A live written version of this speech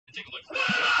Take a look.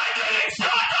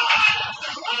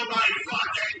 Oh my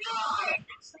fucking god!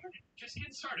 Just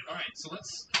getting started. All right, so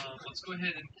let's go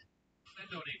ahead and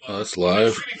donate. Oh, that's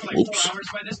live. For like 4 hours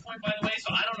by this point, by the way.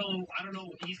 So I don't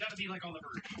know. He's got to be like on the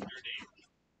verge. Your date.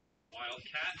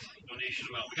 Wildcat donation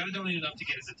amount. We got to donate enough to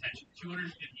get his attention. $250.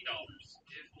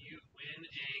 If you win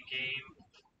a game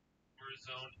or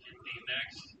zone in the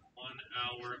next 1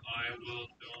 hour, I will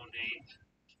donate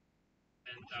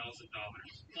 $10,000.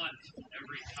 But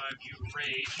every time you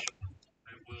rage,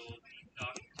 I will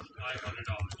deduct $500.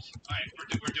 All right, we're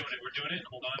doing it. We're doing it.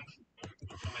 Hold on.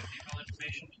 My PayPal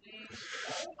information, please.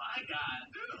 Oh my god.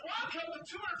 Dude, welcome to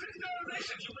 $250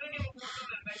 donations. You win a game of Warzone in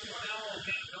the next 1 hour,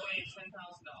 okay, donate $10,000.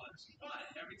 But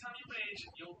every time you rage,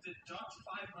 you'll deduct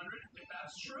 $500 if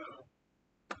that's true.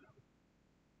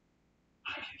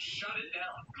 I can shut it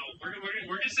down. No, we're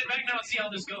gonna sit back now and see how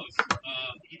this goes.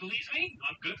 He believes me.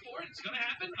 I'm good for it. It's gonna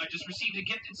happen. I just received a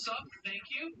gifted sub. Thank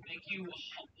you.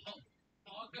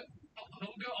 Hoga,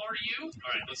 are you?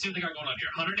 All right, let's see what they got going on here.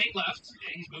 108 left.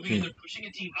 Okay, he's moving in. They're pushing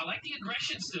a team. I like the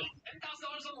aggression still.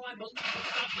 $10,000 on the line. Most people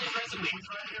do not play aggressively.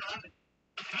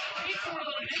 Paid for a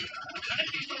little bit.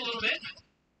 Paid for a little bit.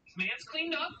 His man's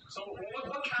cleaned up. So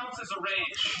what counts as a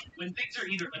rage? When things are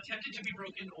either attempted to be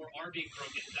broken or are being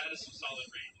broken, that is some solid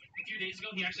rage. A few days ago,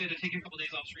 he actually had to take a couple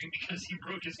days off stream because he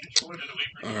broke his controller to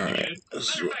wait for him to get in. Matter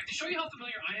of fact, to show you how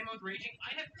familiar I am with raging,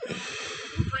 I have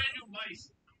 2 brand new mice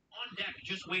on deck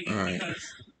just waiting because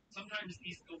sometimes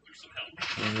these go through some hell.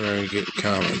 I'm going to get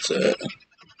comments at. You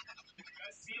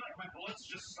guys see like my bullets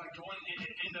just like going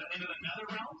into the nether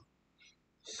realm?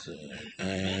 So, Bullets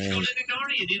going into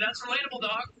Narnia, dude. That's relatable,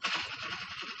 dog.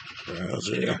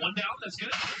 browser. 1 down, that's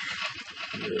good.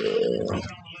 Yeah.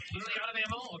 Literally out of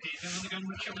ammo. Okay, he's got another gun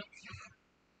with children.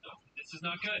 No, this is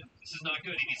not good. This is not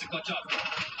good. He needs to clutch up.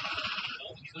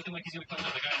 Oh, he's looking like he's going to clutch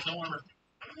up. The guy has no armor.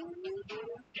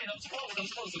 Okay, that was close. That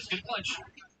was close. That was good clutch. Oh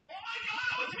my god,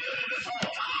 I was muted this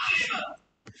whole time!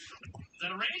 Is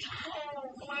that a rage?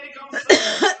 Oh, Blake, I'm so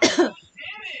damn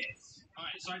it!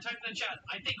 Alright, so I typed in the chat.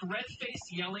 I think red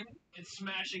face yelling and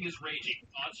smashing is raging.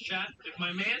 Odds chat. If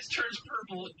my man's turns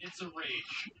purple, it's a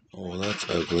rage. Oh, that's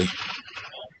ugly.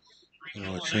 I'm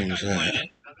going to change that.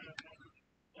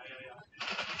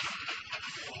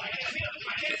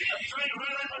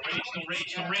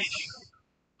 Don't rage.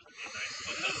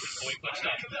 Boy, clutched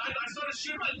up. I saw the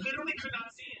shoot, I literally could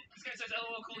not see it. This guy says,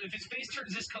 LOL, cool. If his face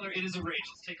turns this color, it is a rage.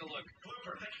 Let's take a look.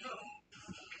 Blooper, thank you.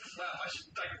 Slap, I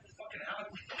should like fucking have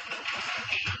it.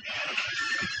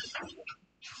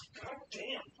 God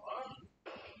damn, bro.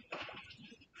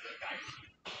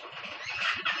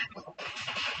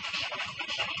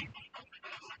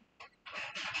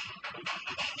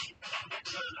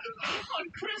 On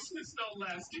Christmas, no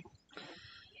less.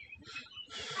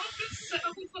 The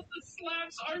sounds of the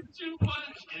slaps are too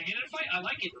much. Can I get in a fight? I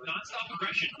like it. Non-stop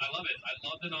aggression. I love it. I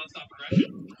love the non-stop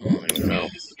aggression. Oh, no.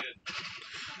 This is good.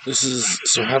 This is,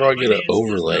 so how do I get an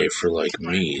overlay for, like,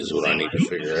 me is what I need to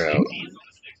figure out.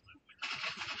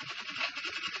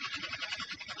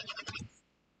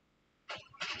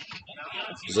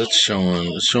 Because that's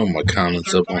showing my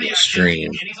comments up on the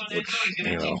stream, which,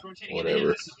 you know,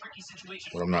 whatever.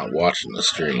 But I'm not watching the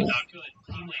stream.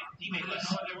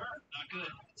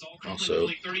 Also,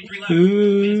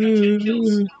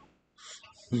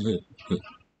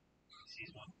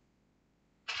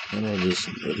 and I'll just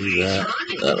do that.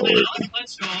 That'll work.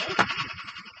 Let's go.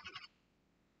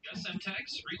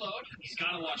 Semtex, reload. He's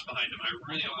got to watch behind him. I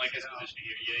really don't like his position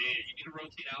here. Yeah. You need to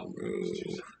rotate out.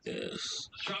 Ooh, yes.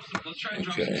 Let's try and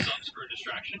drop some subs for a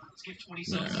distraction. Let's give 20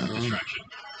 subs for a distraction.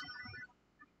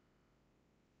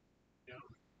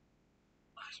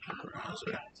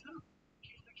 Browser.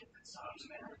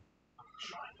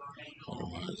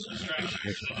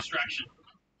 Distraction.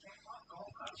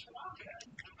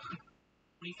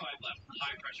 25 left.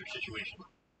 High pressure situation.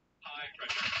 High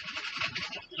pressure.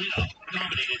 Lit up,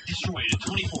 dominated, destroyed.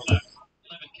 24 left.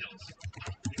 11 kills.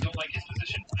 I don't like his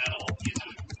position at all. He's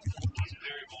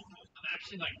very vulnerable. I'm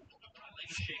actually like, my leg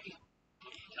is shaking. You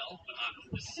can tell, but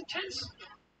this is intense.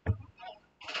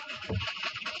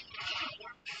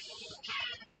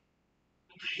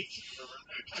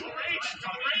 Don't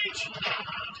rage!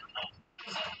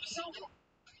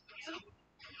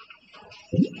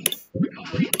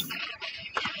 Recovery.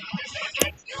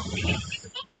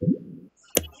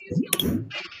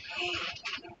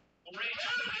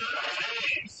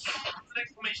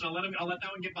 I'll let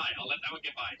that one get by. I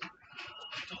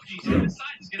told you he's on his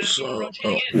side. He's gonna have to go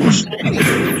rotating in.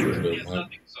 He has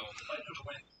nothing, so.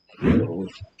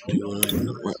 Doing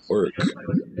network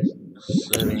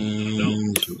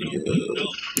settings, video, No,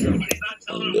 he's not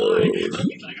telling him why.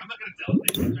 He's like, I'm not gonna tell him.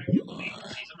 He's trying to get the lead.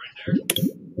 He's right there.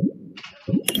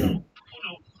 Oh no.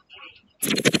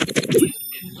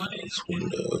 It's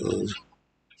Windows.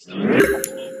 It's not.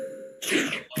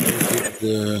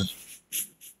 The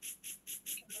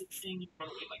Thing in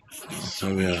front of me like this.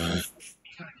 oh yeah.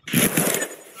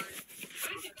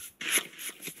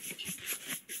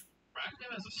 Crack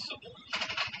them as a soul.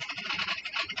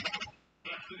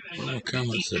 Oh,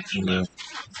 comment section though.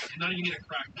 Did not even get a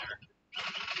crack there.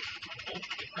 Oh,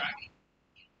 good crack.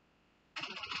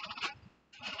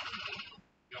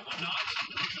 Got one knocked.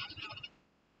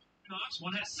 Knocks.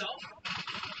 One has self.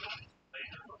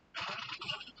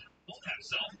 Both have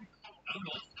self. Another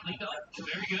both linked up.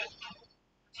 Very good.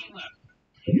 Team left.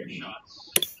 Your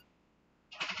shots.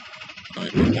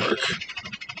 Might work.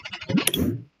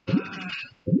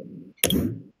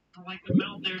 I like the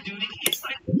mount there, dude. It's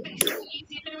like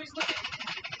easy. There he's looking.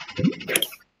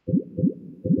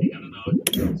 He got a knock.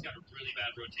 He's got a really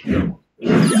bad rotation.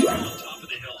 On top of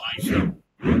the hill. I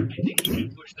think he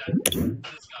can push that. This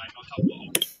guy on top of the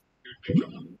hill. Here's big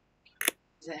trouble.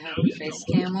 Does it have a face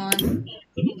cam on?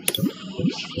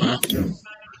 Huh?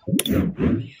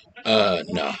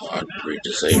 No, I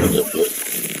re-disabled it,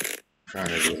 but trying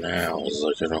to do now is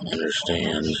like I don't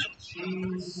understand.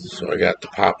 So I got the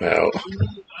pop out.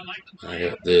 I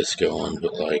got this going,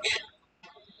 but like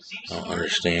I don't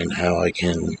understand how I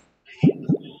can.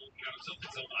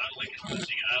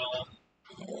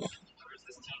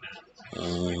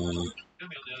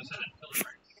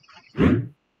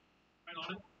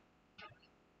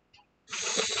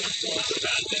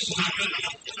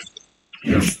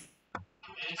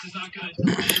 This is not good.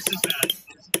 This is bad.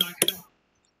 This is not good. I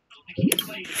don't think he can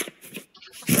play it.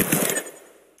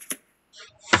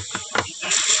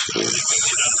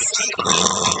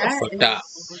 Fuck that.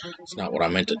 It's not what I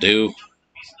meant to do.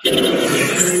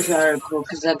 News article,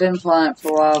 because I've been playing it for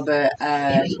a while, but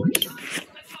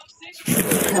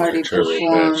Cardi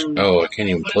performed. Oh, I can't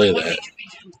even play that.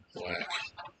 Whack.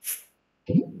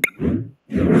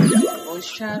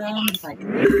 Voice chat on? Like,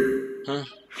 Huh?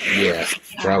 Yeah,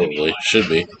 probably. Should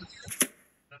be.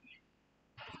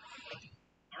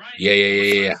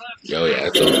 Yeah. Oh, yeah,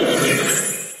 it's on.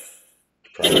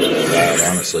 Probably loud,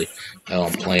 honestly. Hell,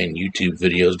 I'm playing YouTube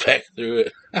videos back through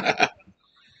it.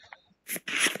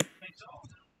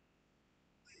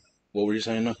 What were you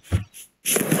saying, though?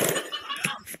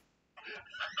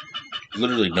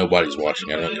 Literally nobody's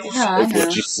watching. I don't give a fuck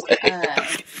what you say.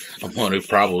 I'm going to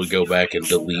probably go back and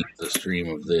delete the stream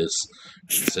of this.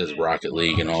 It says Rocket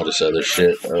League and all this other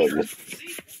shit.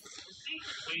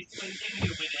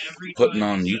 Putting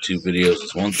on YouTube videos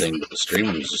is one thing, but the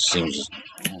streaming just seems,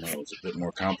 I don't know, it's a bit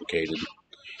more complicated.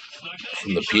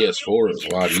 From the PS4, it was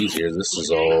a lot easier. This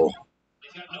is all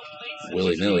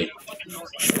willy-nilly.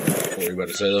 What were you about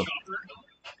to say, though?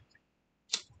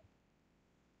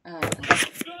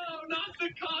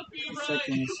 Just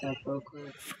looking this up real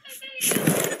quick.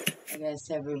 I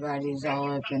guess everybody's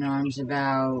all up in arms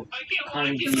about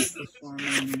Cardi B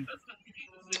performing.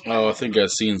 Oh, I think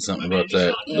I've seen something about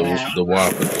that. Yeah. The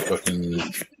WAP at the fucking...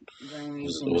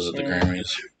 Grammys Was it the shit.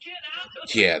 Grammys?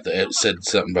 Yeah, it said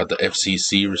something about the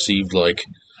FCC received like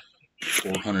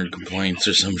 400 complaints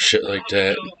or some shit like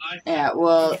that. Yeah,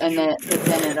 well, but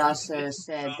then it also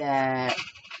said that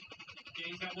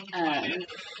it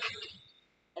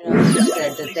also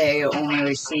said that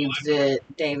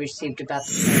they received about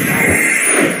the same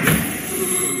amount in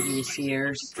previous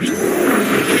years.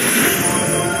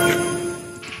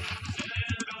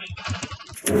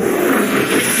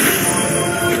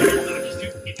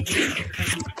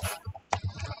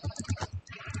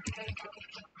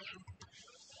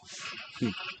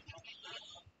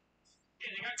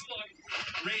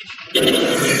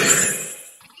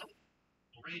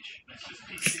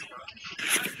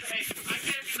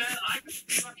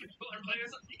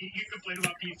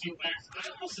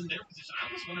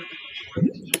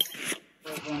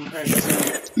 One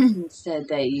person said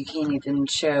that you can't even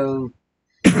show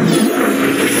parental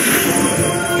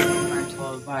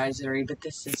advisory, but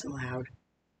this is allowed.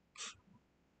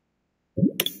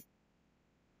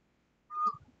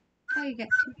 Oh, you got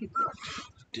two people.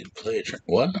 Did play a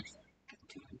what?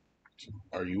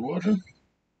 Are you watching?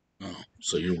 Oh,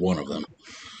 so you're one of them.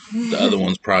 The other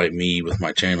one's probably me with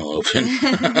my channel open.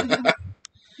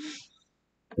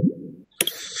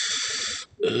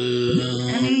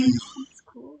 I mean, it's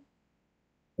cool.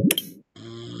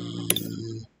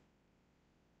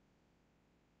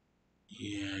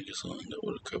 Yeah, I guess I'll end up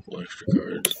with a couple extra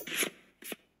cards.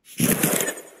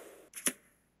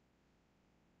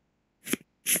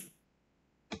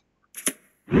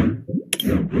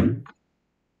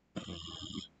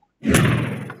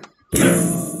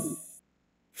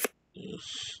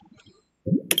 This.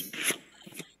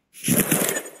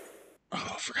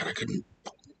 couldn't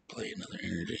play another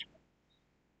energy.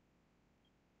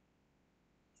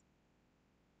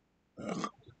 Oh,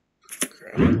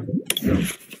 crap.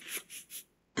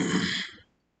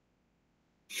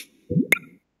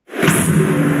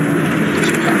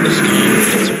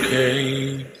 It's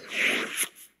okay.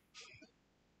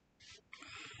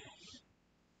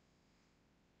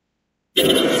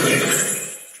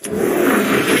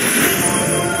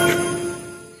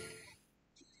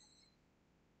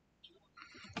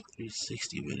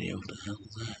 $360 video, what the hell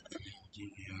is that?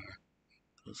 DVR,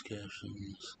 closed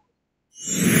captions.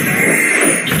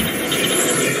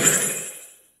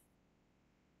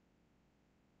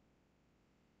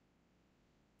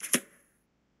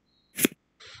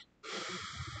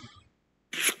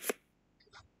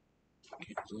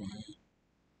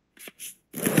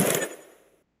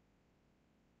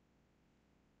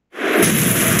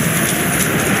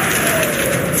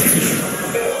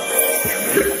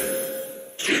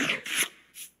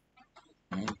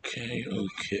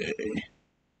 Okay.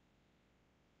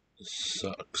 This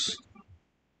sucks.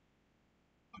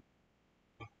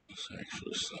 This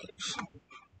actually sucks.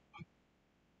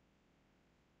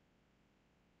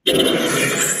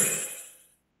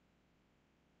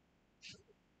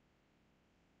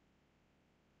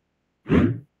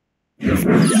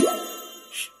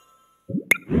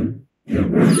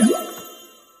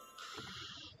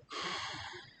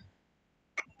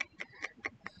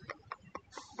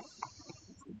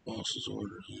 Boss's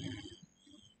orders.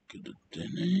 Get the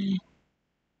dinner.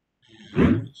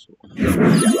 Yeah, so okay.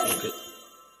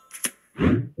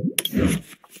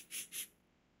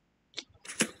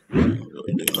 Not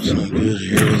really doing us no good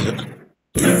here, is it?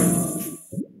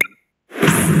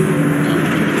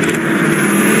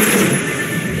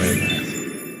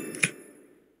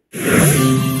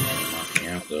 Knocking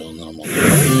out though, and then I'm on the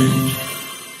range.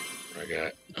 What I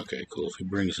got? Okay, cool. If he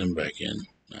brings him back in,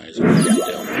 nice.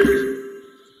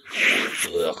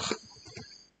 Ugh.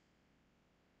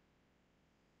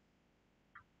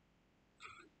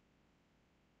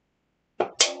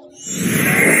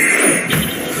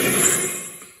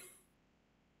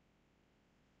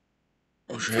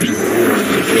 I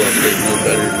feel like they know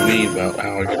better than me about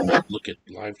how I can look at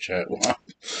live chat.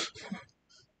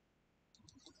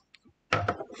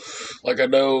 Like I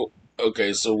know.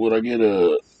 Okay, so would I get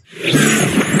a?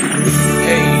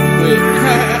 Hey, quit!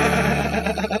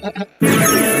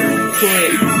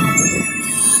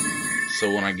 So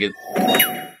when I get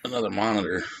another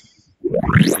monitor,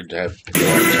 I could have the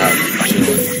laptop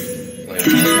chilling, like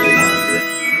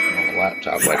on the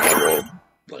laptop, like I will.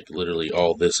 Like literally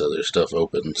all this other stuff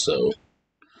open, so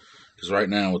because right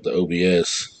now with the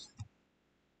OBS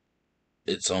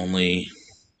it's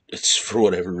for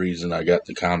whatever reason I got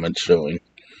the comments showing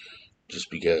just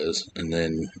because, and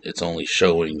then it's only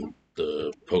showing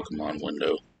the Pokemon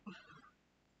window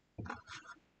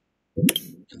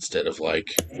instead of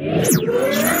like I was trying to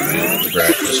do with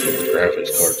the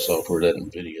graphics card software, that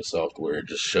NVIDIA software, it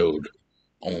just showed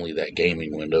only that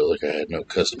gaming window, like I had no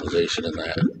customization in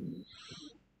that.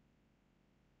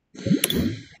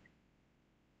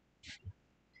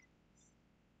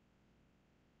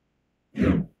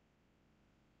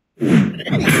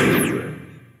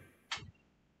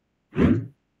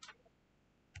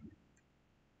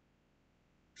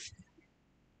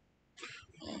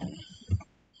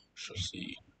 Shall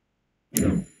see.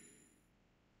 Anyway,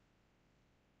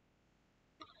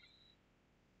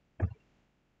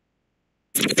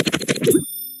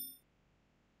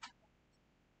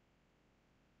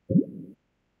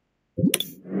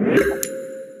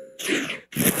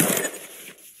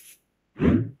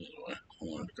 I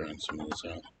wanted to grind some of this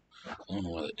out. I don't know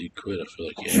why that dude quit. I feel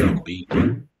like he had a beat.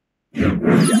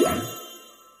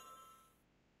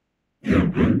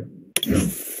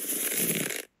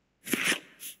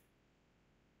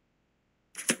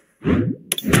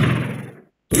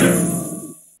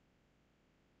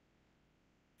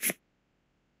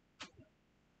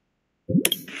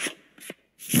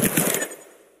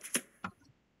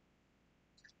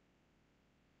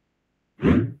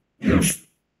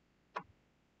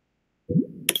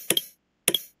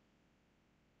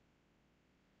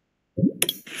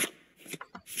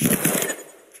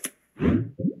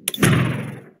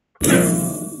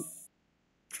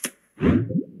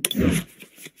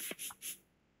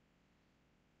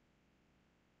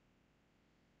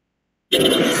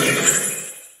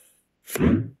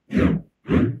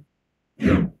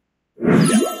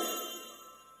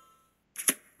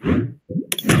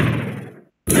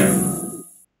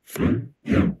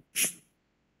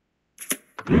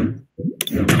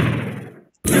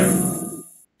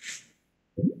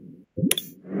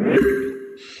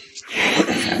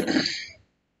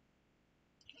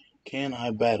 Can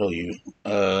I battle you?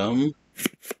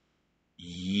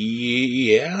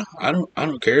 Yeah. I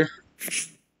don't care.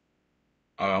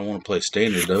 I want to play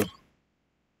standard though.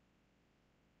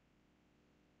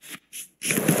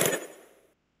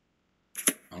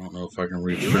 I don't know if I can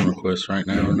read friend requests right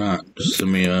now or not. Just send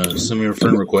me a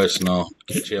friend request and I'll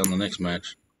catch you on the next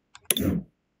match.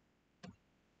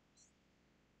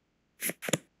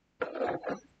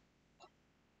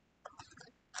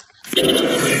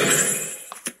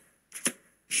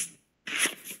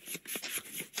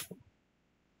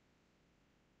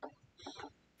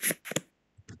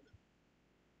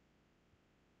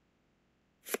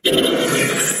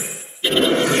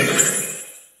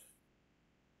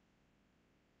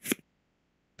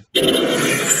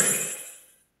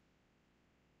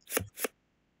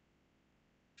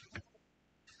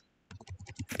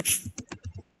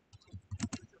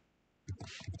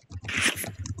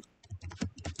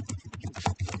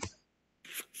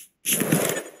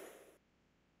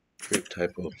 Great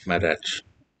typo, Madach.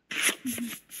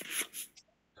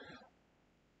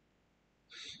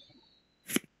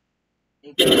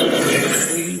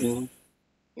 The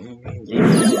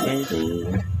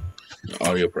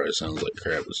audio probably sounds like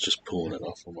crap. It's just pulling it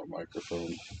off of my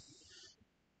microphone.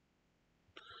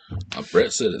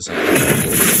 Brett said it sounded like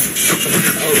good.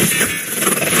 Oh.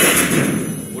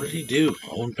 What did he do? I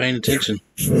wasn't paying attention.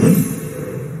 Well,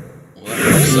 that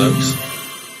really sucks.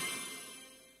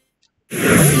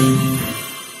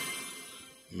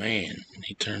 Man,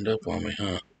 he turned up on me,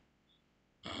 huh?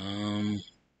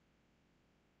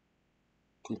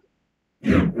 Cool.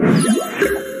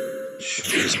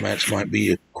 This match might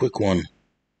be a quick one.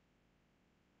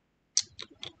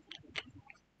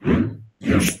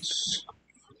 Let's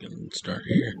fucking start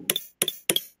here.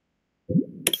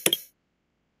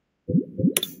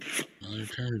 Another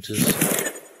turn to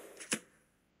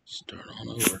start on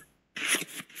over.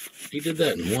 He did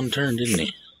that in one turn, didn't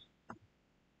he?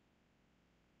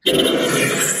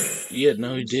 Yeah,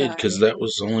 no, he did, because that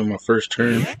was only my first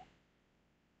turn. I'm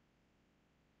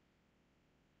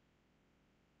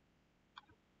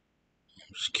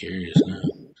just curious now.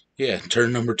 Yeah,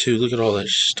 turn number 2. Look at all that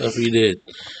stuff he did.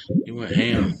 He went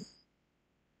ham.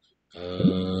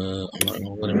 I'm not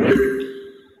gonna let him win.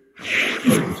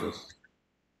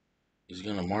 He's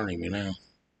gonna Marnie me now.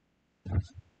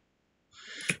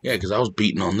 Yeah, because I was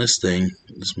beating on this thing,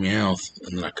 this Meowth,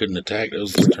 and then I couldn't attack. That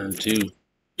was turn 2.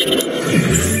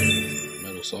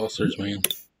 Metal saucers, man.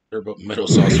 Metal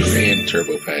saucers and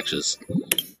turbo patches.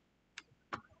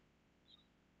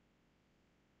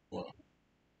 Wow.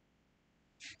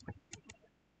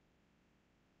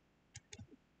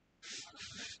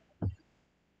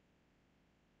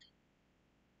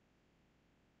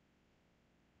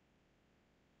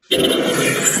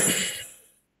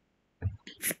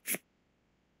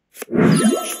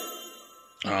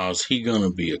 Oh, is he gonna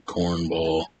be a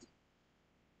cornball?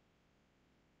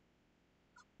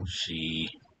 She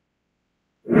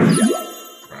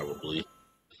probably.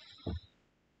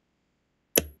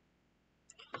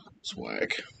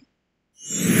 Swag.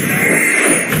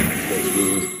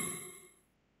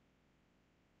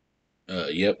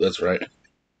 Yep, that's right.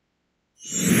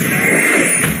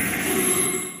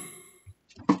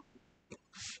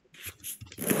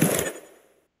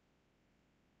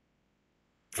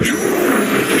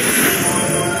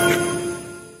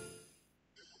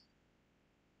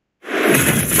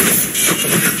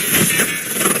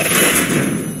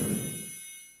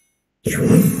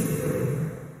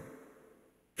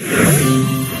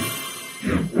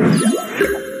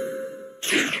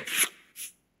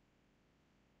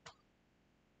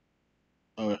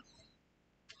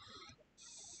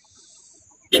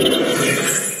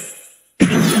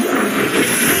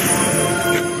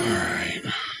 Alright,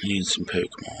 need some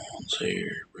Pokemons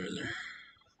here, brother.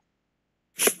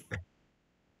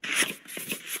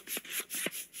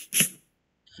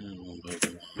 And one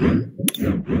Pokemon.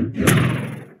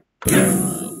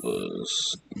 Help us,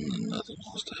 and then nothing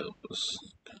else to help us.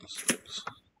 Kind of sucks.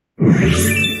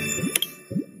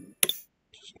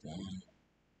 Just one.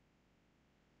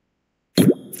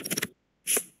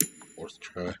 4th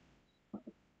try.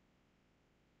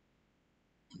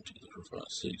 5,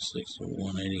 6, 6,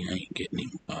 180. I ain't getting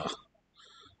him.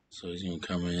 So he's gonna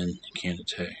come in. He can't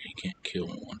attack. He can't kill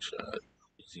in one shot.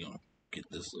 He's gonna get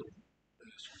this little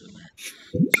bastard in there.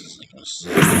 This is like a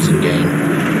losing game.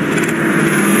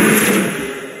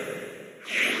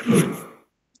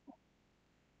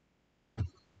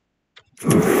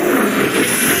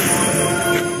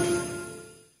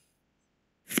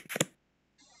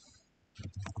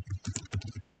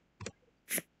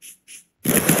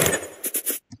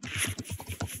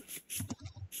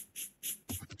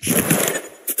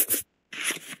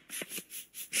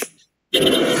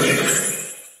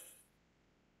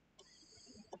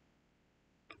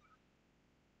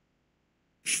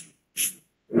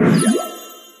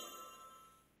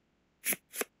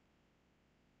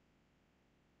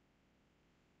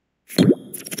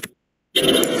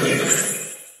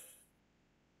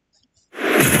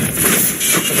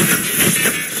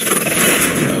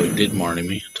 smarting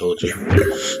me. I told you.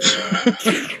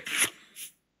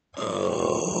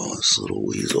 Oh, this little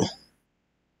weasel.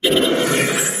 Give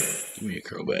me a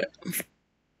Crobat.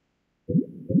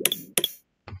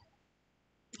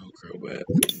 No Crobat.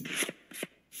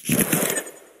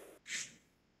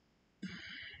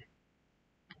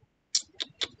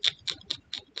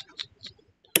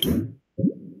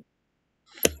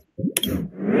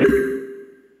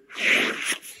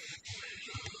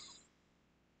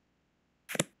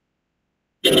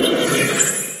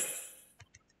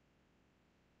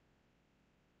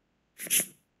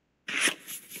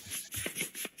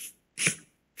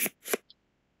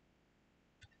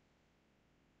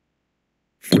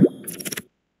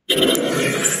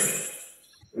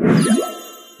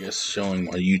 Guess showing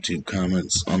my YouTube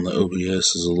comments on the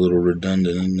OBS is a little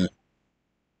redundant, isn't it?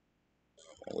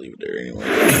 I'll leave it there anyway.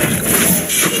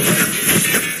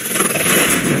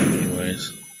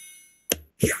 Anyways.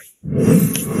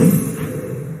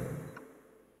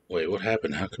 Wait, what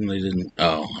happened? How come they didn't?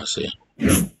 Oh, I see. I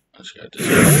just got this.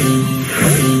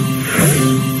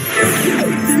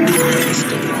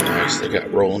 Still nice. They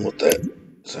got rolling with that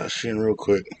Zacian real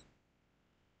quick.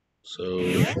 So.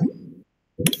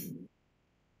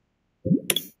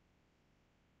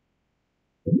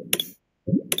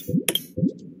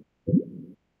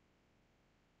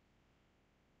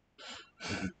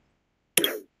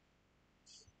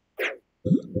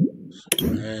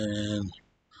 And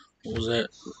what was that?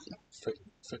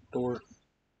 Fector?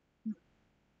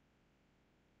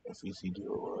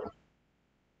 FECDOR.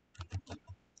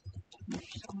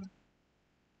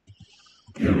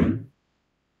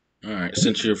 Alright,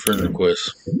 sent you a friend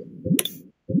request.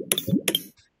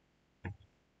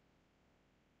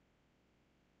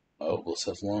 Oh, let's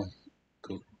have one.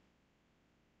 Cool.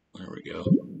 There we go.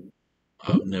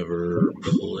 I've never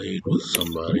played with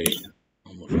somebody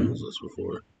on my friends list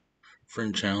before.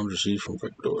 Friend challenge received from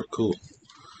Vector. Cool.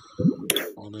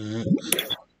 All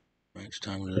that. Max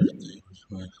time and everything.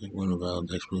 Win a valid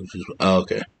dex. Oh,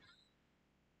 okay.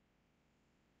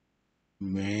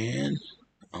 Man,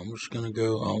 I'm just gonna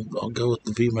go. I'll go with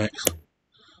the VMAX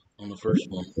on the first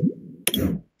one.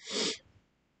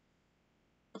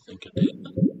 I think I did.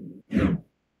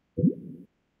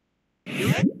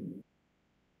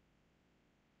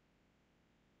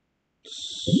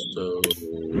 So,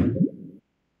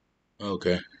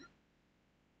 okay.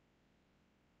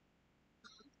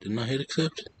 Didn't I hit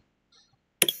accept?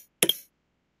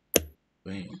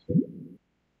 Bam.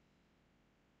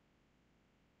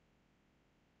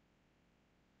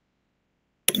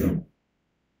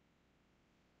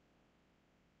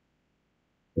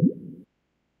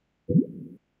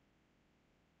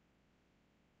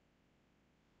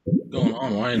 What's going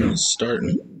on? Why isn't it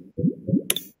starting?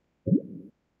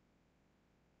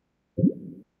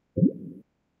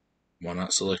 Why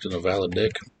not selecting a valid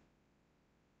deck?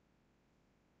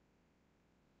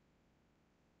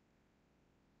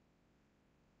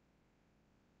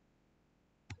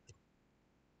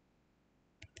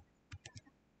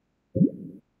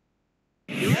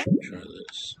 Try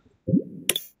this.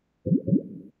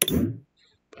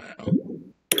 Wow.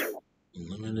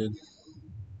 Unlimited.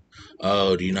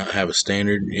 Oh, do you not have a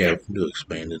standard? Yeah, we can do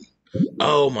expanded.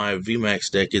 Oh, my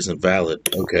VMAX deck isn't valid.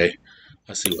 Okay.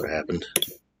 I see what happened.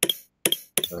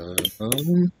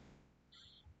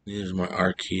 Here's my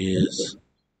Arceus.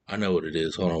 I know what it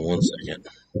is. Hold on 1 second.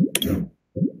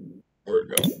 We're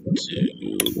going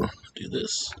to do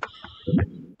this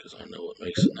because I know what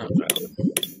makes it not valid.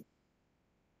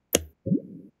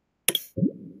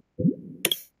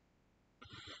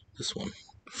 This one.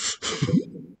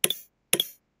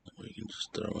 We can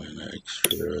just throw in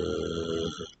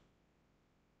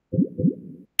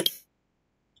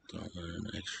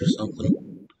extra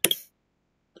something.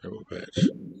 Turbo patch.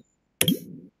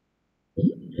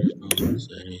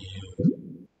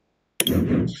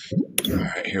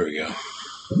 Alright, here we go.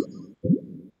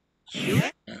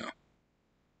 Now.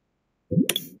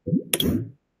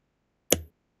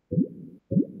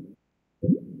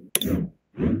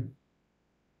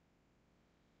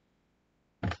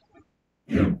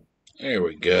 There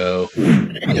we go.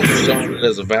 It started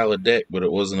as a valid deck, but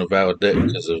it wasn't a valid deck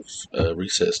because of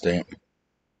reset stamp.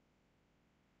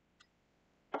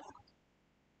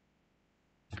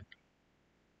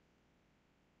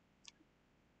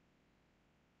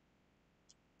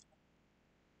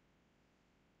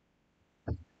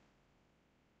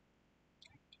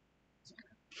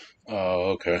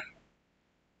 Oh, okay.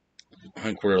 I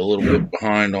think we're a little bit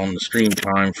behind on the stream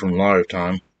time from live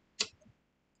time.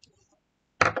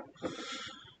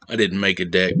 I didn't make a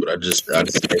deck, but I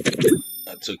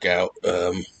took out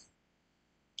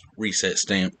reset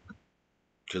stamp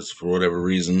because for whatever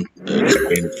reason,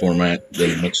 expanded format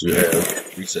doesn't let you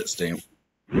have reset stamp.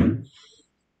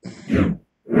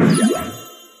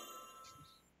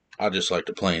 I just like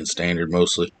to play in standard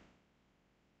mostly.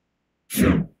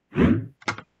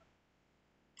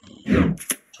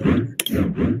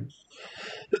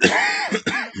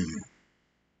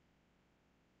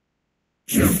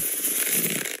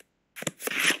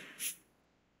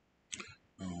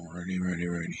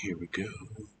 Alrighty, here we go.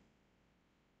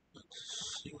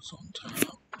 Let's see what's on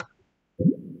top.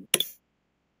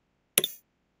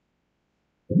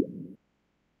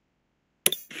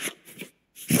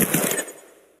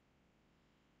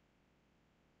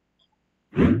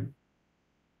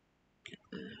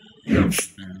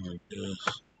 Like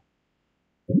this.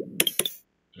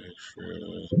 Extra.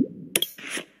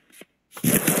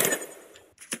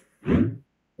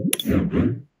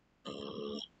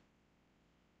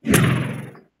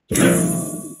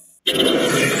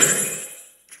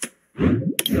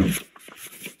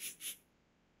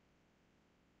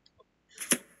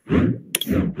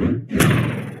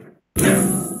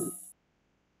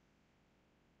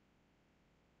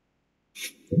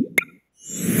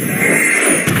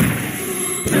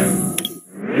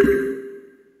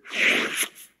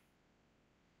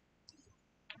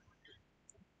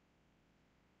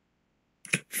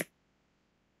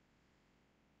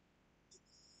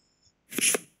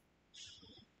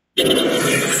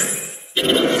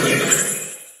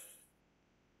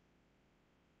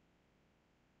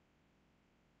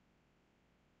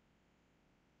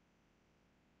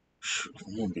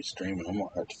 I'm gonna be streaming. I'm gonna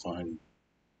have to find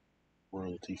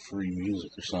royalty-free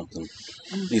music or something.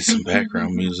 Need some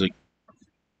background music.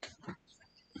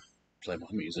 Play my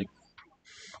music.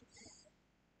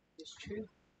 It's true.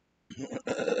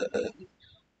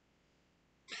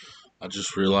 I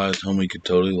just realized homie could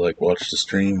totally like watch the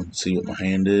stream and see what my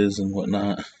hand is and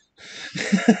whatnot.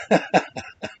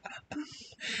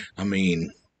 I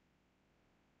mean,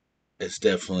 it's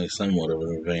definitely somewhat of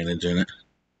an advantage in it.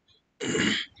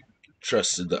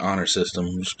 Trusted the honor system.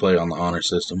 Just play on the honor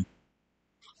system.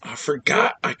 I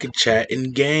forgot I could chat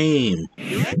in game.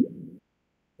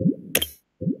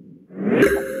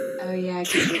 Oh yeah,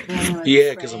 because you're playing with Yeah,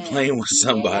 because I'm playing with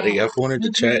somebody. Yeah. I've wanted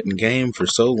to chat in game for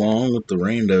so long with the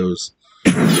randos.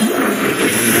 I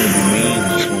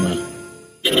just wanna.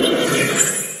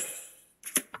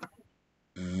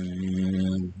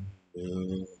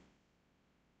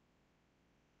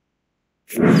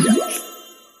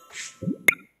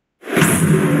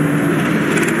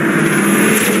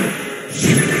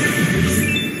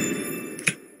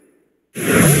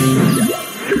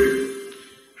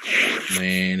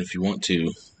 Man, if you want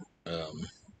to,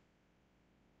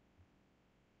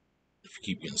 if you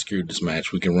keep getting screwed this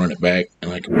match, we can run it back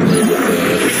and I can play with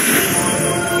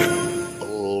a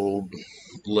little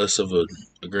less of an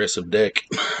aggressive deck.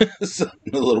 A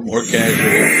little more casual.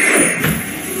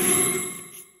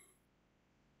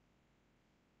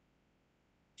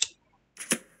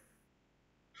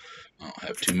 I don't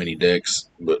have too many decks,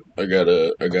 but I got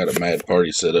a mad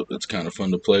party setup that's kind of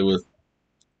fun to play with.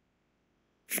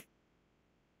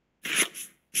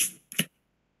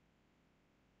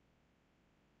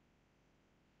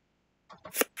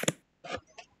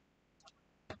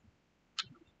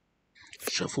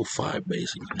 Shuffle 5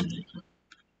 basic.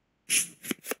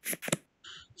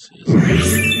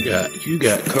 You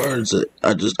got cards that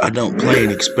I don't play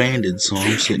in expanded, so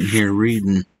I'm sitting here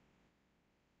reading.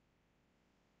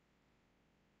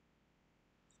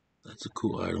 That's a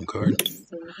cool item card.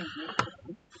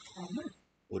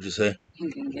 What'd you say? I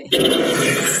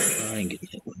ain't getting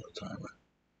hit with no timer.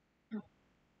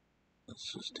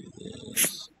 Let's just do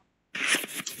this.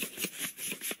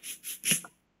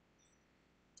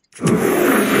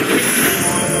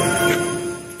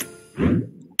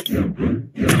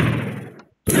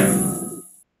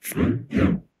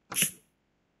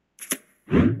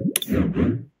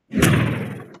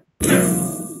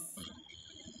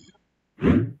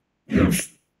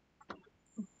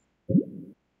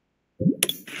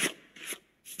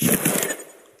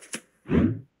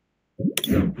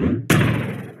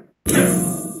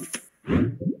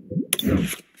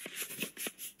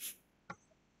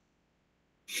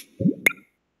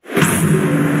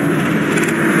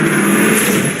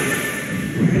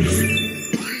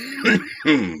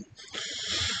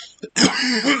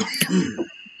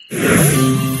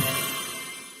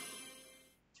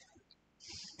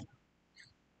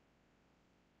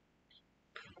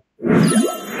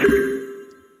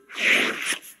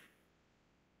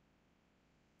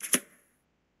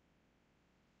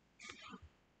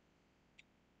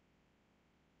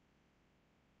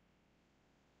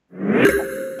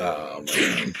 Oh,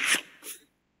 man.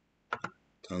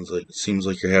 Seems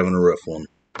like you're having a rough one.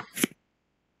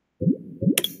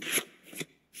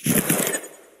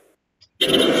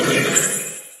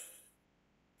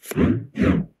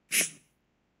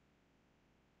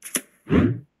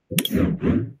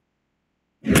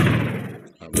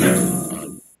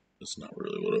 That's not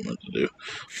really what I meant to do.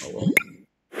 Oh well.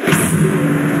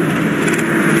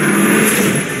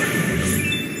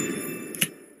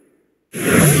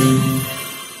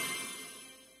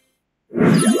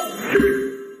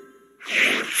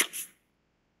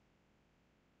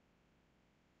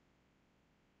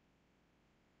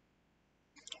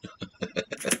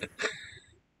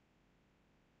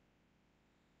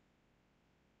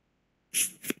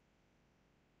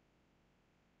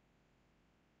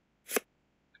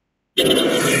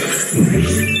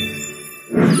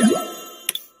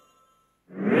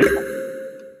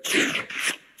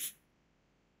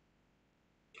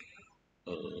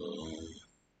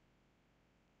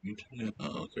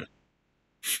 Oh, okay.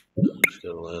 Just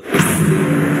gotta let it.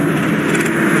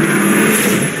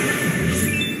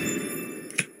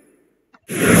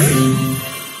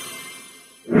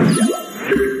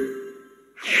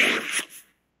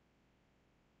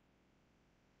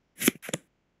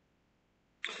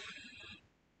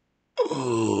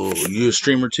 Oh, you a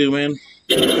streamer too, man?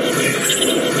 I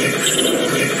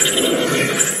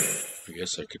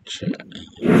guess I could chat.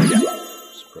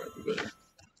 It's probably better.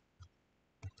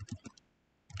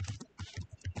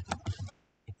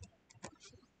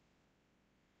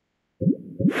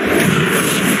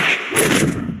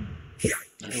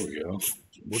 There we go.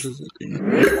 What is it?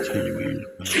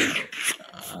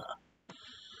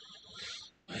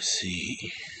 I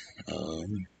see.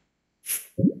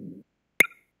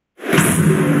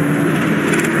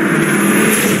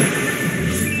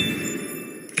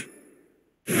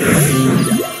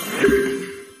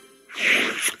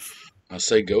 I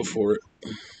say go for it.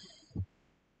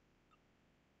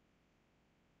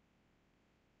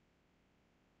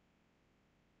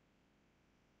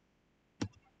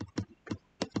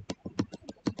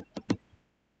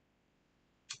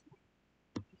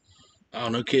 Oh,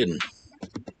 no kidding.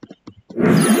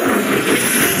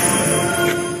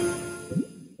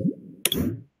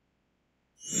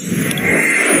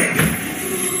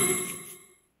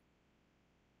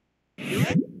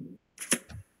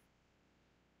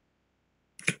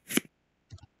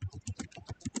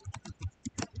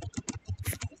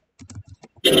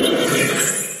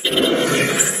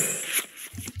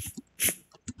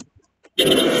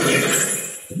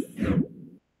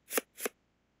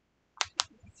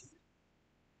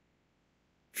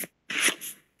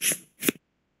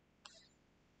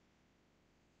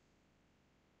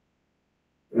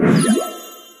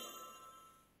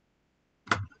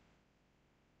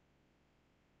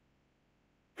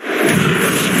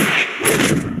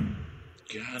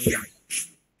 Got it.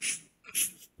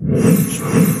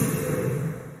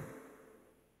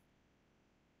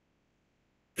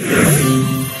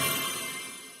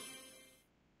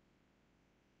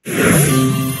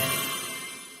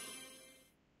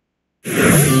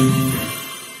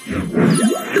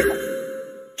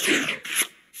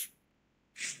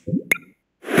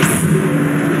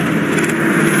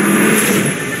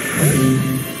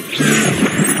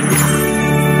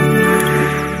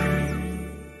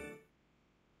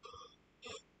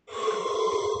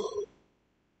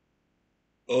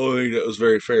 Oh, I think that was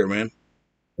very fair, man.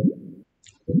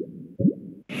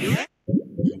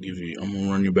 I'm gonna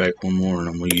run you back one more, and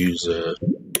I'm gonna use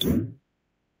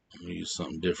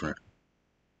something different.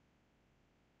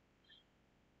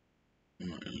 I'm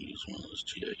not gonna use one of those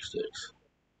GX sticks.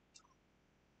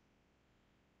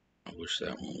 I wish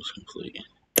that one was complete.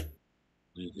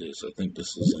 Do this. I think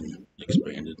this is an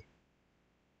expanded.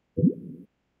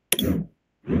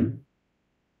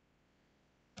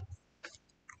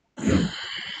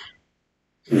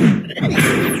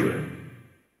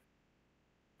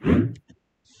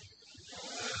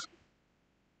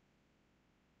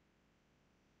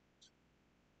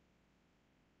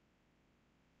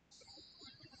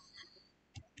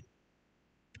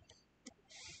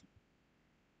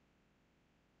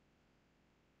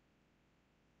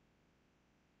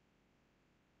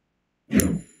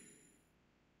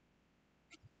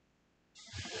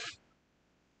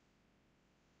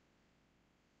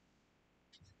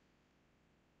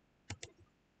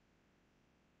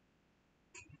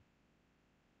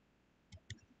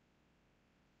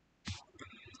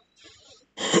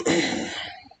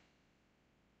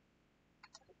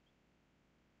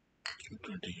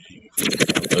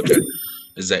 Okay,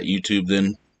 is that YouTube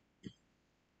then?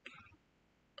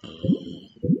 I'd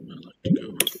like to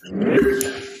go with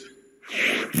that.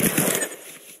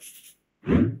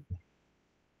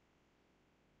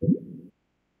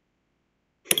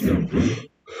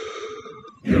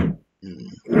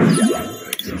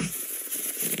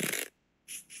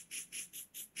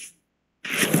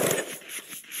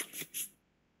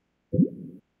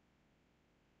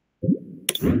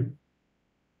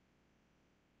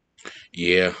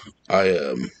 Yeah,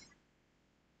 I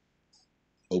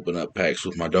opened up packs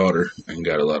with my daughter and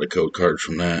got a lot of code cards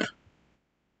from that.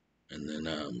 And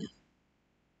then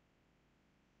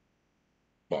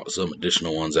bought some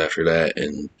additional ones after that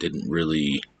and didn't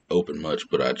really open much,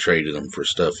 but I traded them for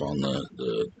stuff on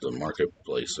the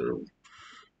marketplace or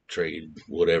trade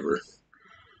whatever,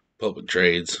 public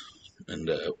trades, and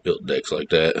built decks like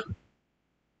that.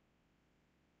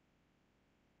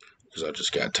 Because I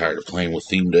just got tired of playing with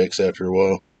theme decks after a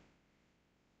while.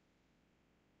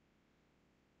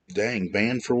 Dang,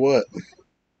 banned for what?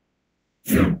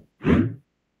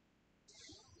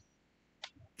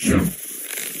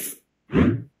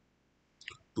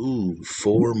 Ooh,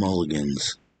 4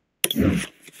 mulligans.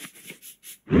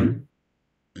 And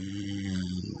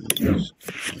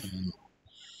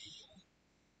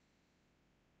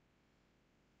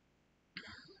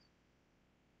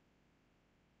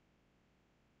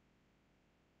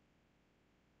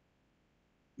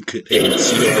could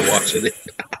see her watching it.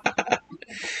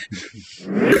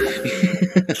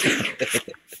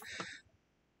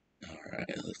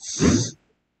 Alright, let's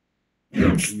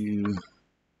do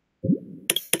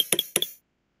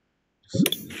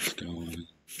something's going.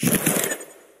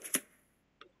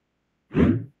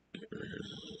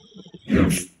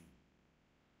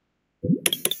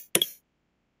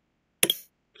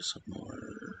 Get some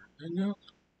more. There you go.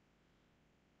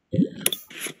 Yeah.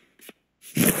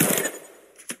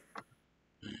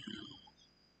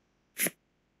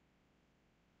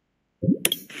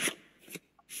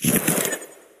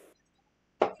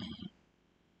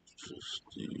 Just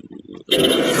do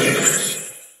this.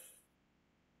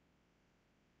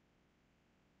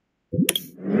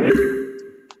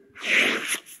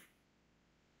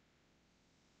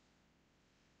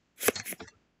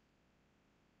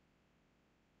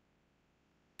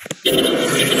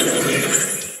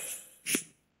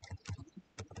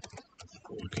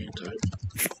 Oh, I can't type.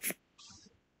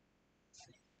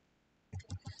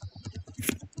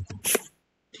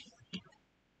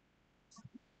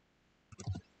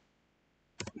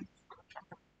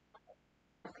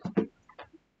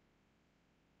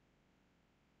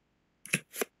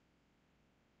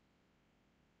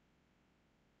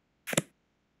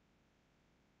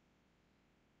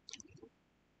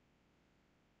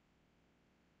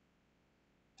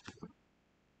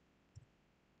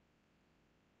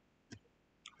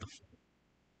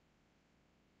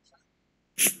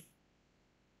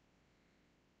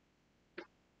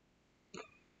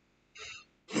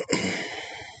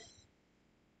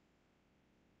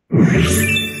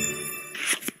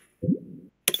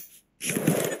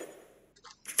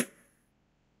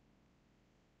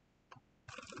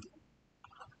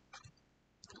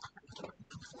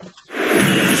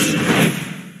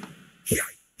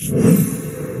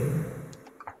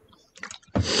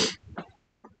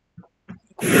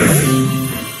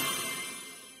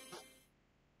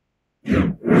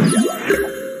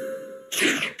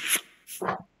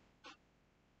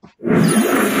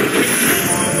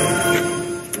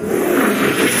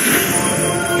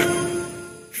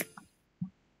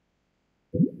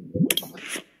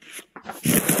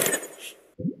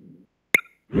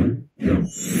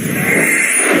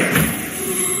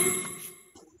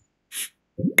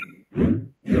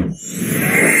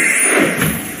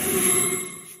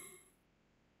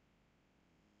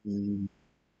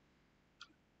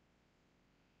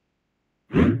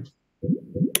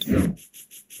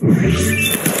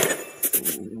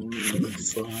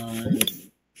 Fine.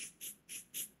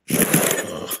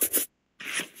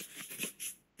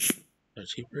 Did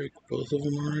he break both of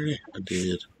them already? I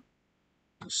did.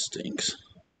 That stinks.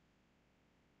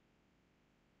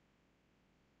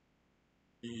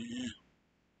 Yeah.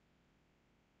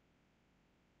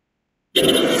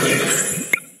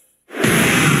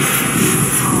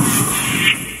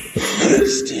 That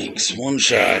stinks. One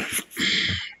shot.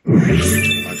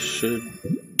 I should.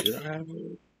 Did I have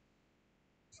a.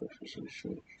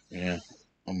 Yeah,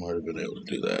 I might have been able to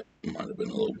do that. Might have been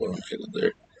a little boneheaded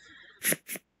there.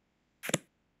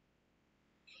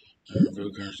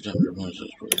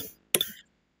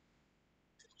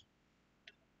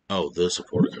 Oh, the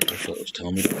supporter card. I thought it was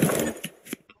telling me to pick one.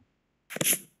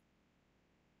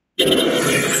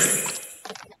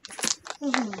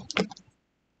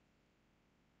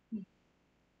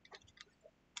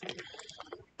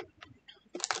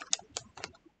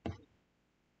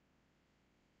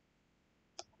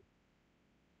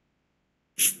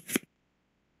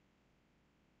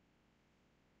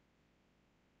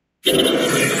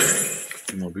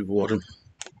 More people watching?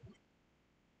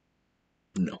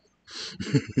 No.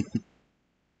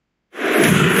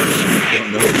 I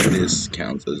don't know if this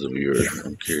counts as a viewer.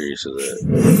 I'm curious of that.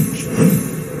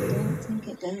 I don't think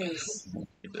it does.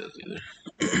 It does either.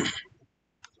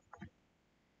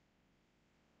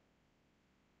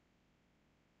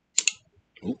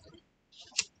 Oop.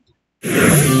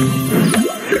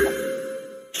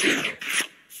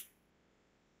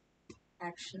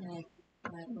 Actually, I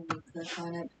might want to click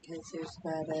on it because there's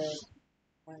about a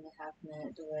 1.5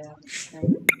 minute delay on the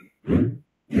screen.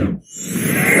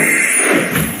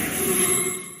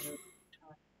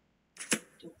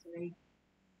 3.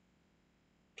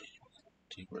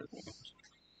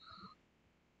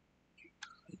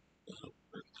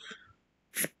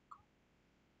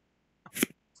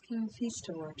 It's kind of feast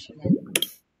to watching it.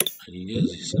 He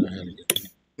is. He said I had to get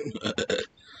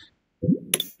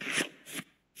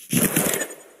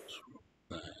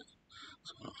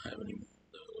so I don't have any more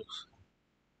of those.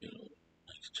 You know,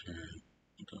 next turn.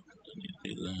 I don't really need to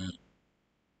do that.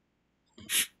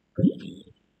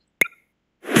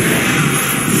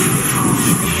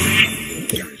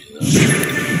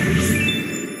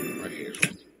 Right here's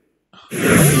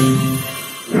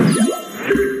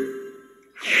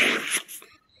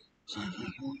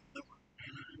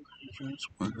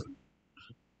one.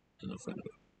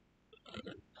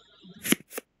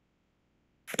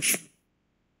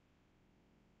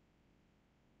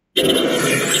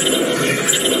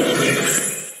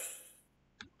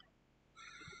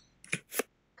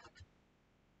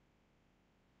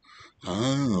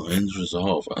 Oh, ends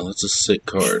resolve. Oh, that's a sick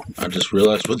card. I just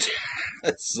realized what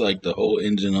that's like the whole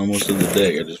engine almost of the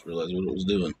deck. I just realized what it was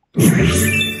doing.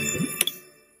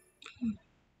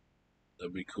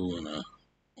 That'd be cool enough.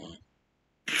 Well.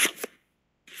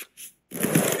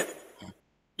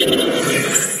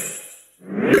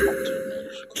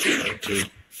 Okay.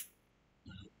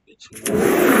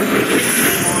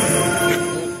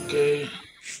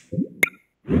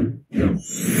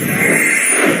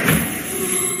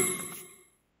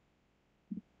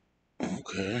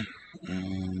 Okay.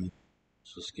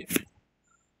 Let's get me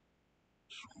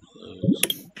one of those.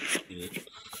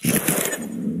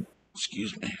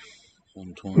 Excuse me.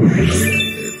 120.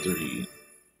 37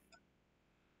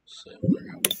 right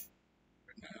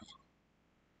now.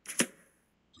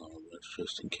 That's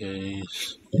just in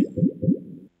case.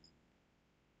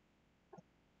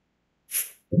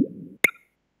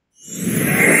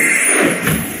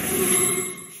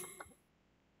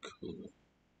 Cool.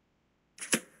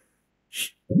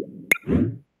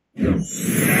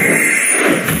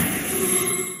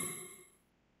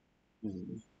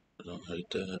 I don't hate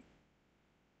that.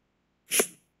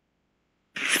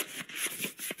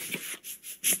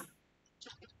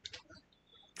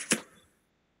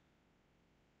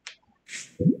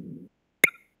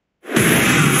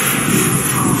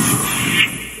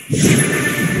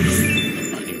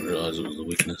 I didn't realize it was a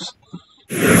weakness.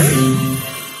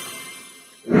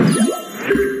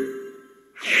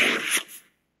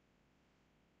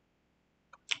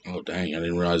 Oh dang, I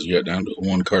didn't realize you got down to a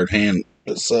 1-card hand.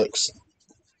 That sucks.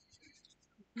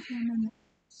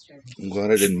 I'm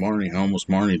glad I didn't Marnie. I almost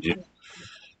Marnied you.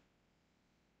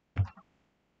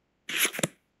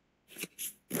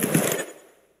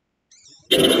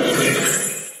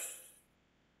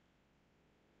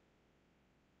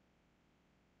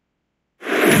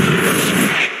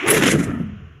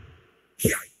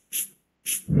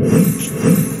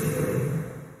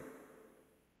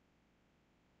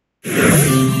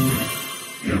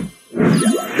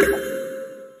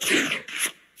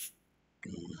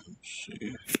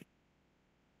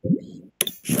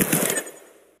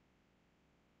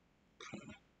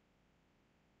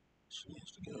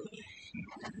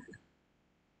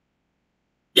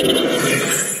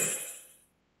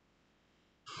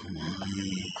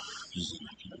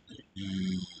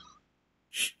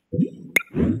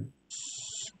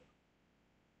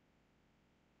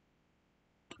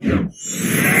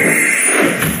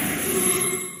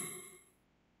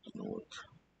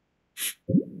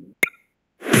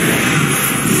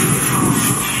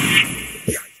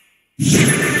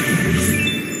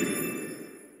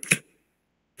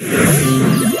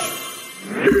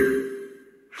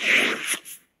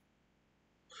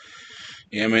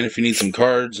 Yeah, man, if you need some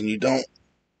cards and you don't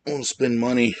want to spend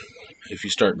money, if you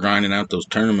start grinding out those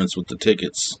tournaments with the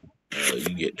tickets,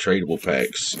 you get tradable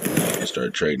packs. You can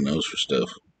start trading those for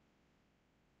stuff.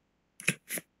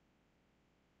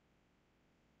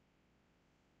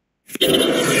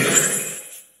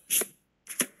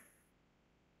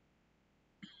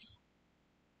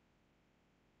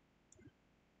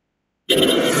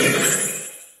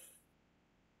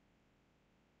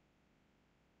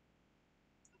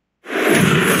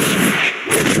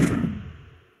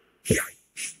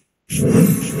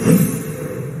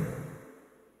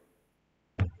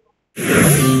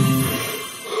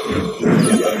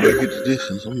 this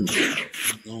and some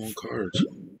long cards.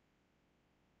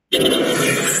 I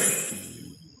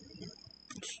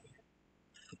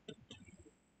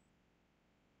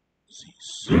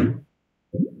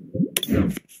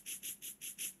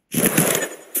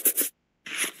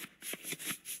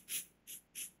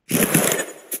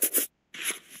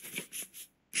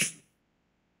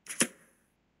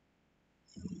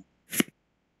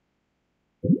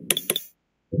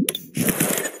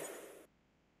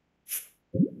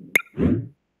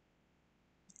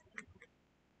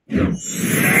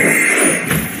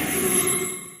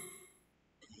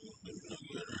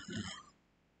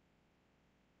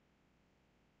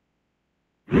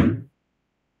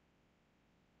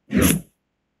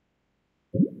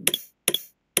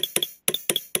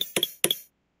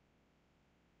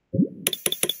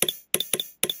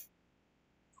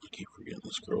keep forgetting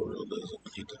the scroll wheel does it. I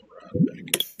need that right back.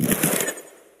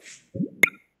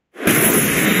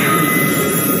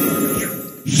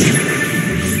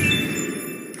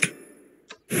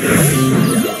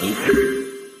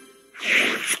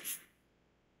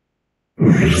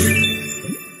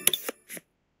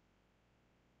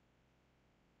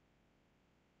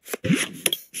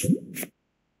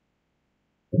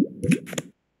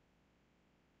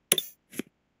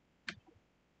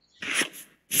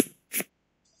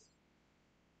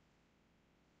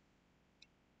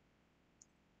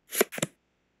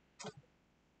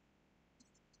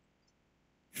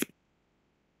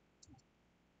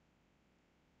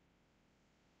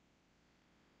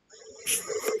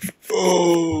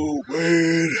 Oh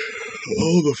man,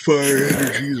 all the fire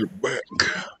energies are back.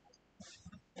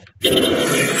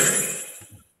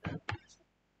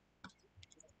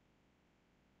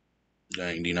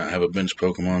 Dang, do you not have a bench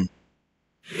Pokemon?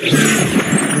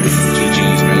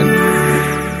 GG's, man.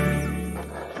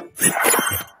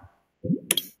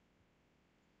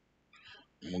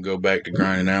 We'll go back to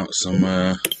grinding out some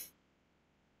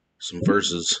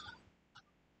verses.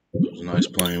 It was nice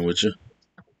playing with you.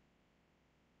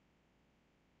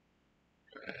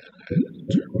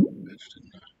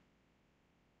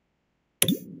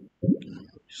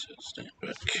 Stand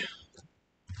back.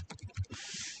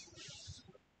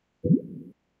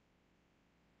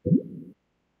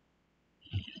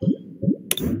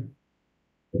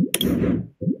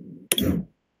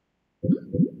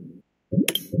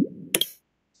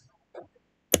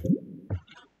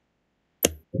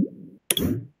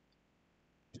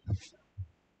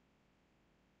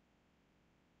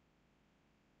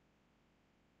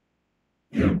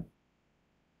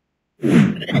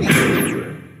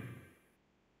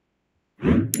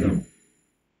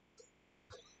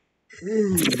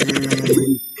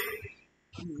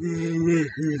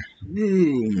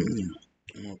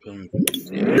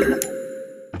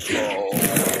 Oh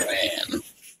man,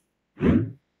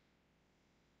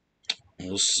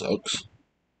 this sucks.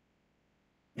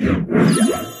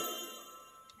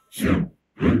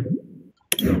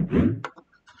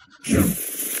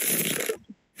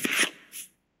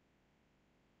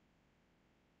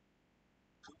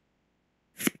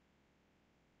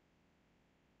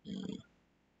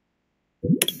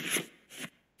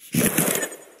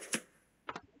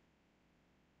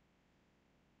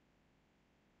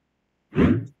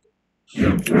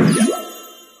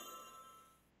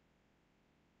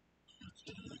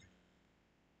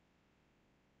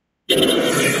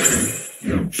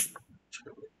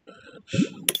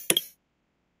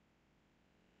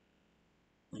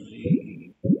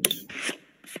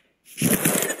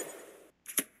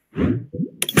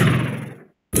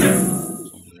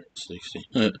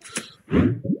 I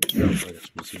got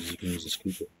some TCGOs to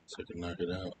scoop it so I can knock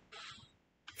it out.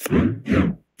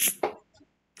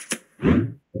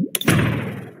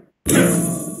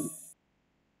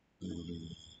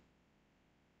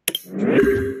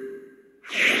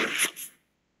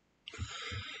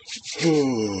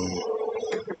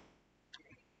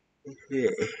 Yeah.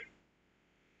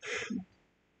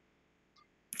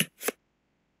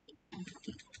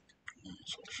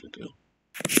 That's what I should do.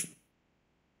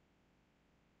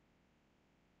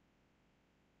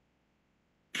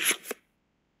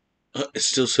 It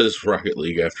still says Rocket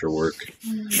League after work.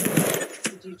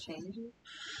 Did you change it?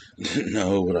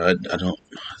 No, but I don't.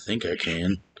 I think I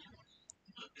can. It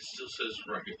still says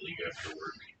Rocket League after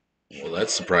work. Well,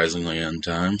 that's surprisingly on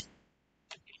time.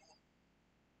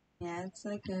 Yeah, it's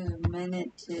like a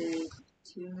minute to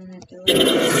 2 minute delay.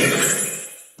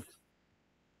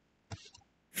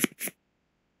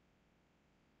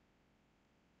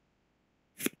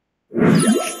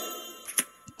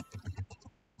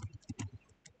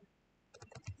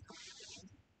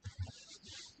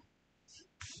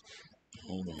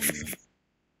 Hold on.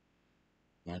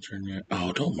 My turn yet?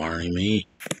 Oh, don't Marnie me.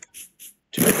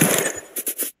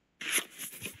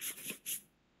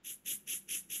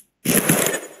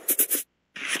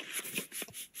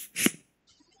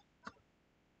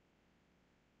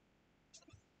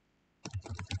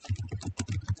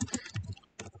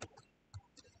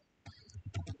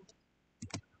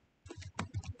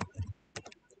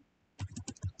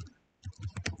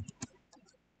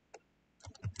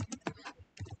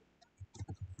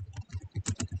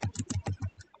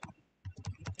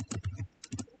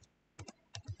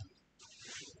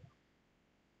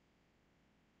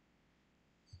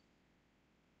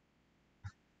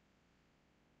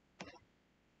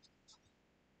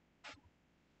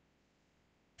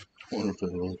 wonder if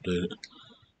it'll update it.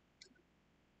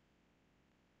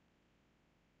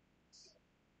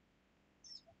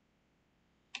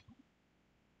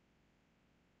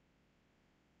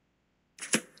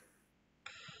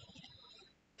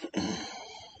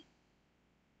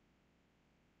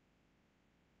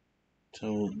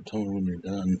 Tell me when you're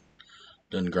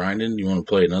done grinding. You want to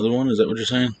play another one? Is that what you're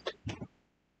saying?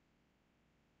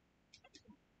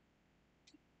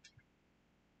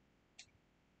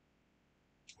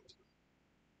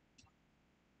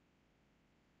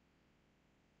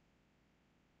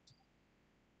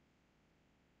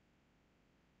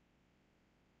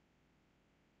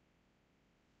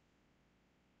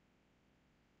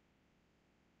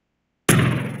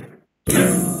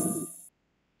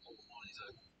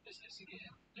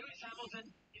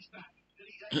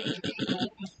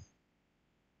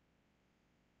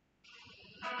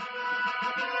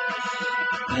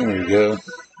 There we go.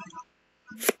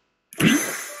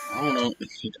 I don't know.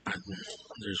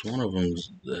 There's one of them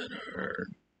that are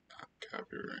not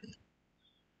copyrighted.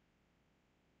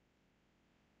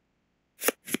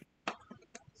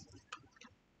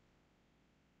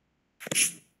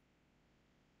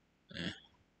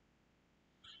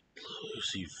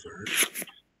 Lucy first.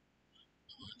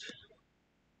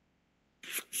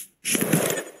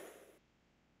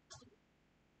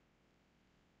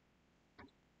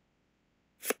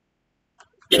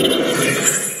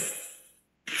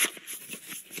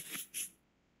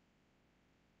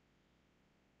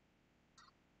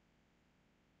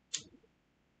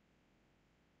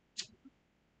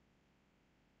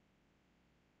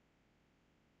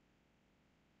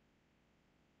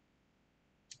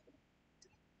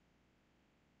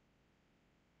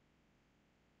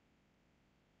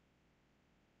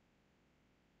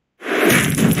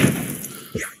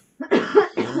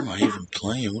 What am I even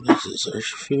playing? What is this?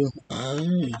 Urshifu?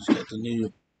 He's got the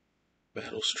new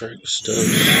Battle Strike stuff.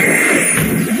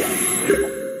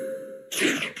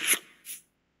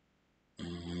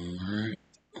 Alright.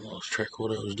 I lost track of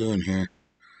what I was doing here.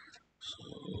 So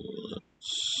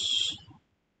let's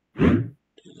do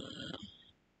that.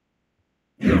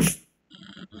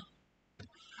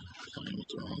 Playing with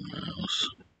the wrong mouse.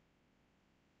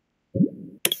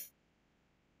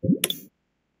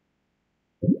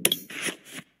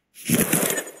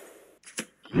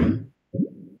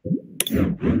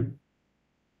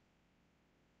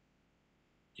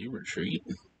 You retreat.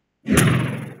 Boy,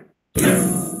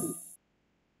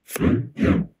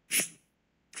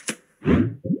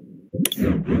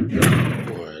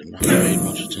 I've not paid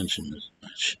much attention to this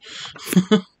match.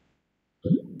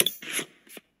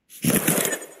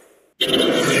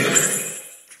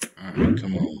 Alright,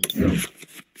 come on.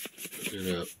 Pick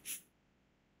it up.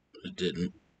 It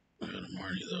didn't. I got a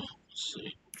Marty though. Let's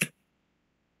see.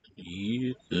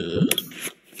 Yeah.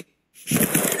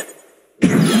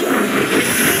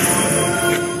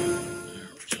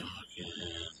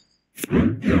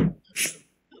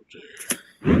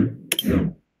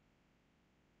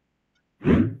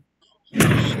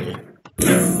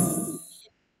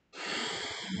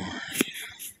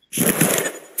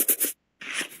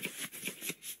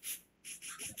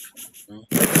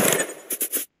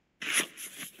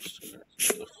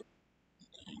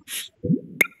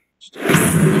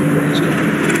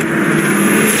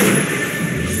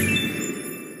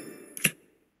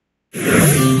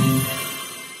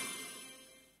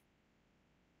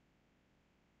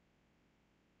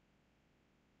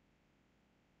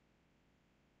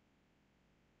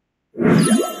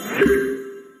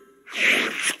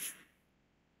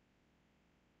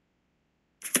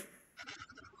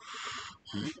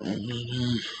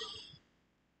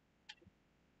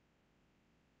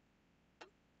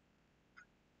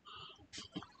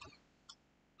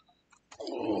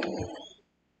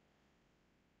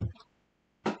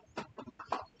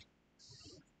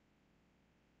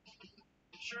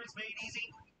 Insurance made easy,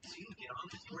 so you can get on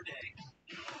with your day.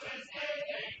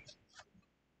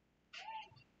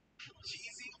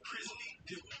 Cheesy, crispy,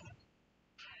 doable.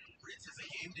 Ritz is a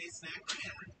game day snack for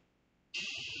everyone.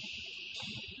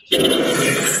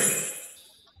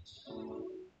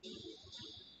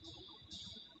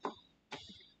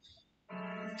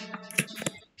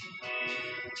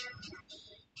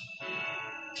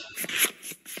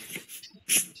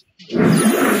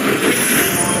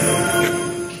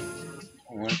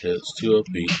 I like that. It's too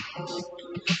upbeat.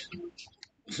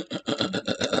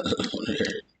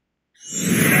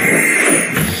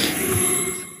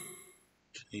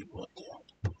 Gee, what the?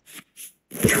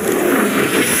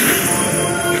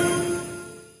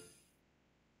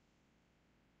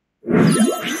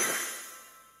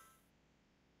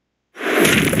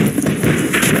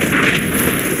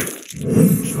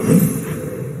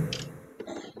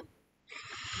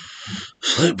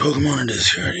 Collect Pokemon and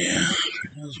discard, yeah.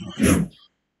 That's fine.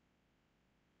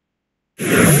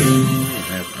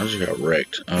 I just got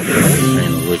wrecked. I wasn't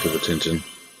paying a lick of attention.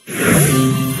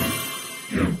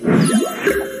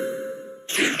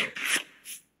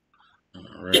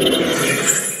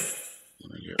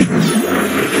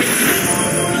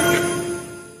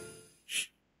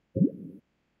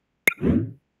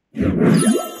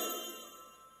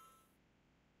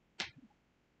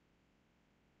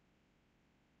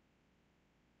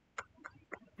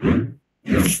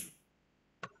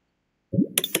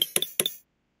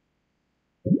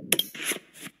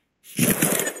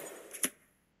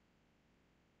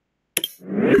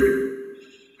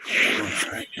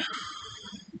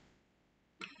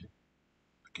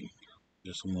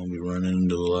 Guess I'm gonna be running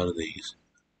into a lot of these.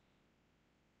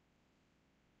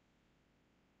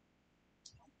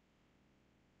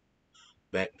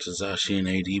 Back to Zashi and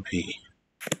ADP.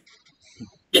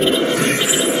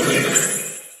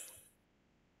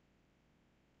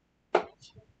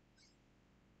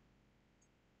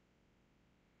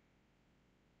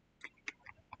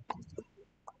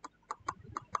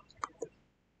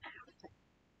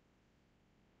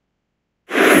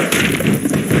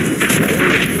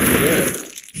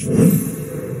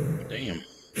 Damn.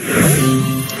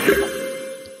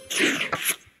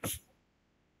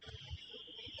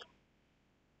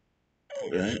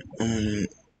 Okay.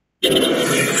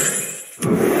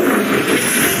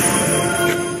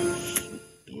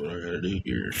 What I gotta do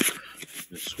here?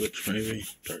 Just switch maybe?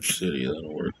 Dark City,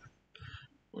 that'll work.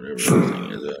 Whatever that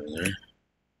thing is out there.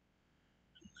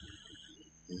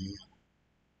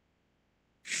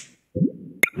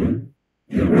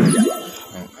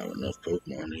 I don't have enough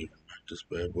Pokemon to even knock this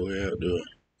bad boy out, do I?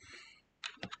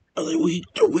 Are they weak?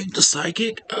 They're weak to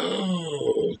Psychic?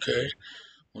 Oh, okay.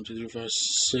 1, 2, 3, 4, 5,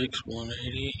 6,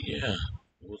 180. Yeah.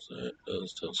 What's that? Oh,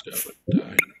 it's telescopic.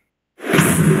 Die.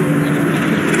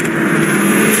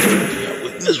 Got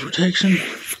weakness protection?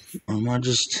 Or am I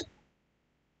just...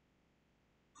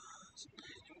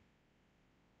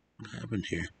 What happened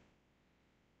here?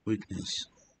 Weakness.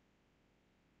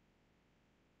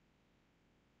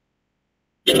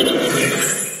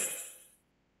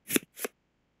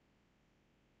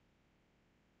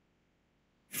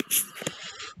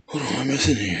 What am I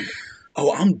missing here?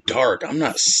 Oh, I'm dark. I'm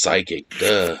not psychic.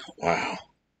 Duh. Wow.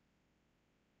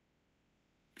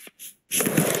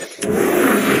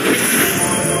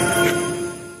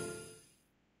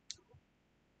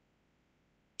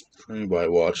 For anybody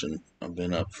watching, I've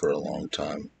been up for a long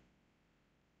time.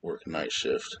 Work night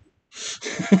shift.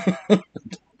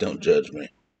 Don't judge me.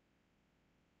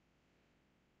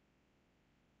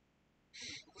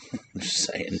 I'm just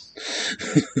saying.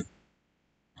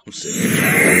 I'm sitting here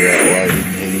trying to figure out why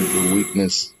I'm hitting for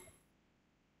weakness.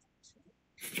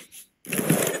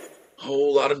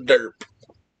 Whole lot of derp.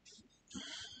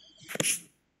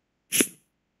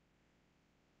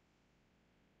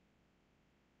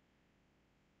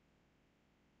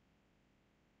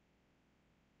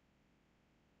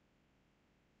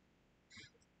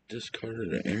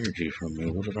 Discarded an energy from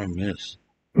me. What did I miss?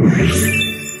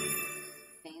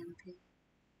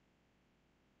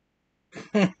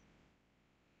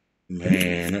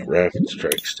 Man, that Rapid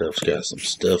Strike stuff's got some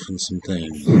stuff and some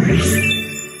things.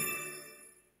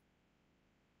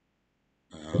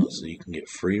 So you can get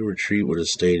free retreat with a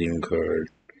stadium card.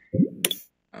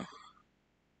 Oh.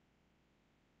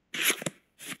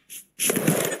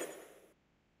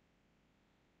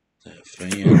 That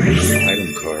fan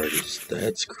item card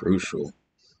that's crucial.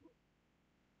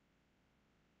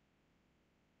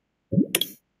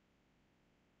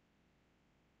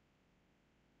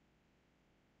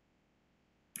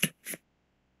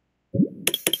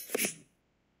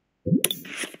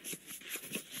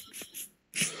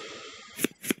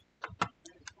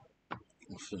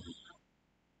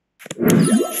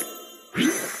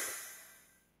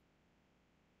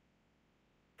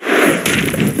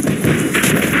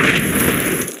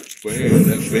 Man,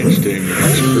 that bench team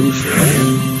is crucial,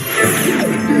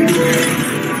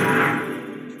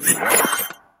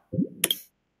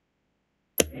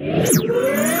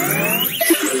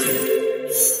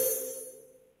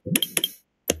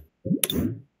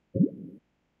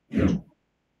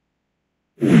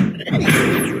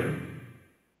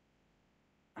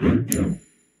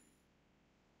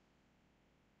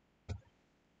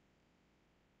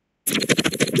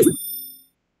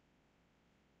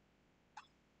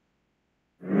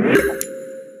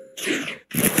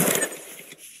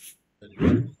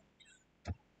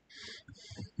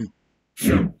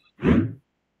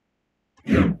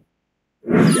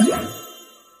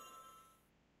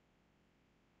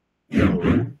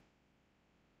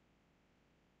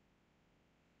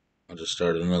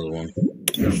 start another one.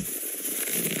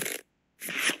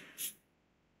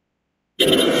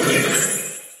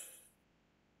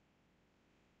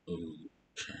 Ooh,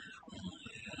 charge one,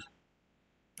 yeah.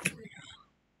 There we go.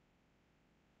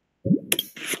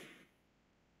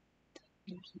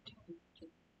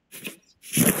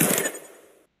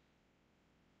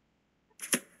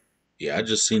 Yeah, I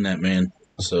just seen that, man.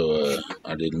 So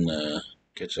I didn't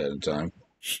catch that in time.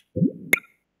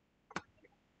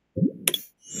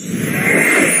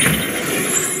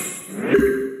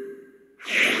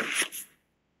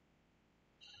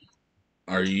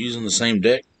 Are you using the same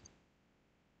deck?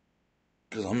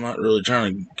 Because I'm not really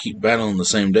trying to keep battling the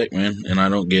same deck, man, and I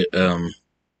don't get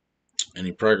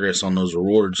any progress on those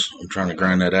rewards. I'm trying to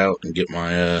grind that out and get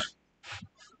my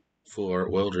full art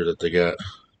welder that they got.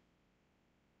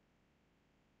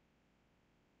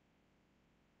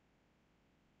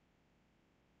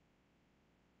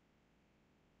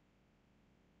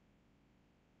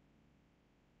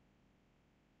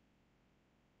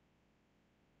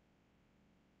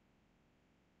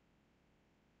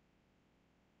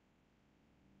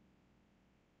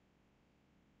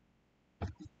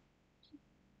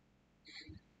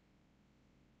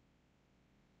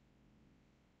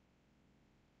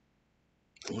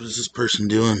 What is this person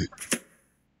doing?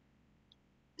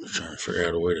 I'm trying to figure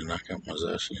out a way to knock out my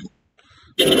Zacian.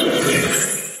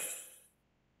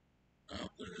 Oh,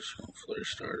 they're just going flare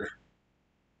starter.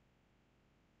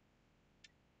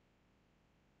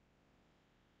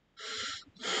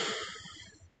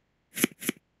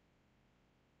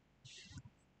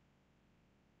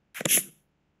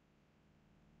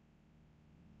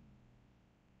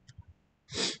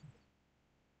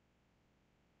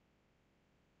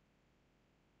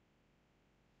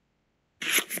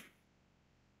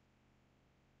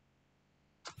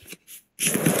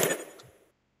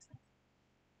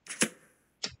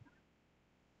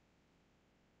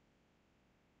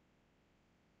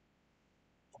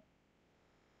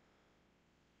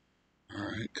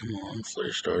 Alright, come on,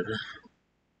 flare starter.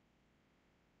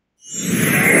 Easy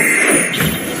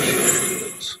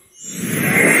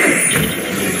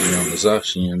on the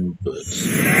Zacian, but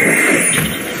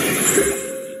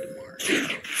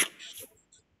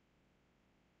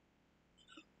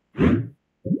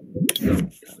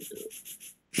gotta do it.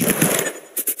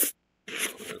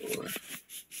 Right away.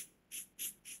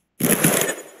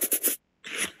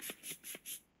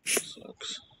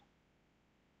 Sucks.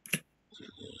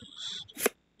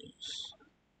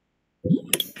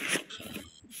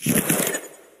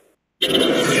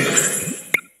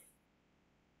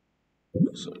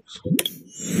 Sucks.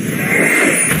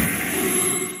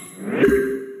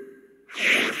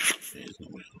 There's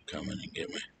nobody will come in and get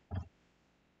me.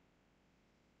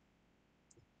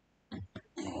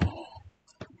 Oh.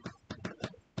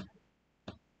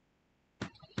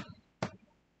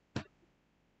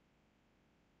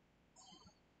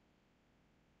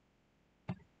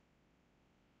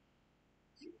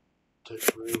 Take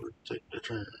forever to take the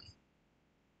turn.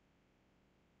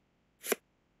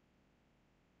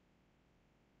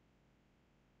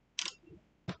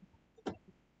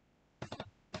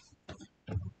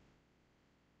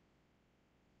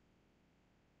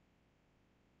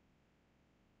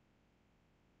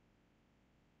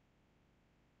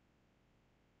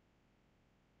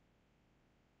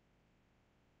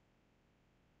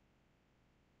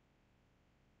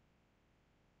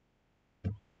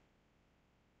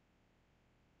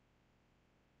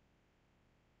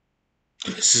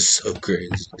 This is so crazy,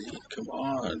 dude. Come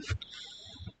on.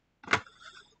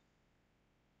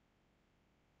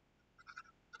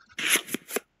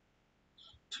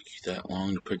 Took you that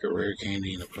long to pick a rare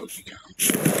candy in a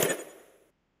Pokemon.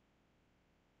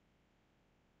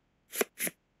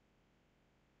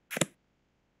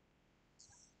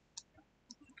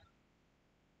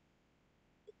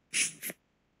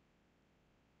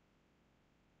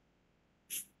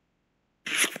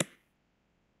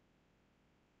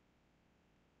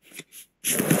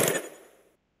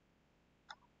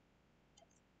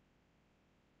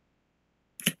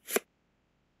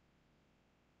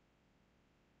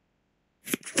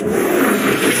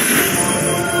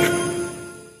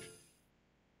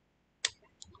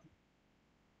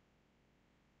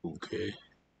 Okay.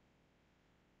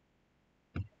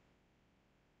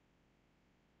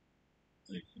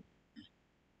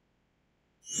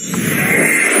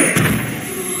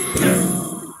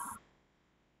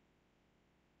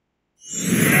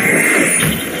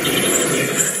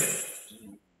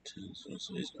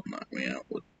 So he's gonna knock me out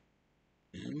with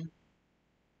him.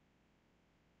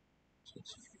 So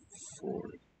it's 4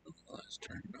 of the last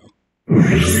turn now.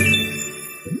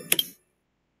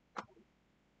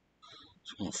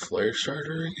 He's gonna flare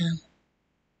starter again?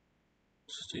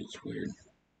 dude's weird.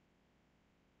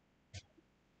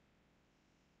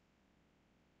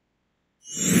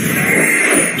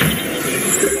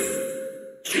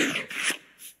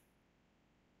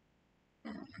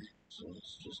 So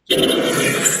let's just do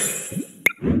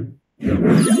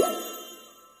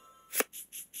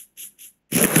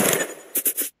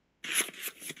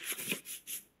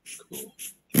cool.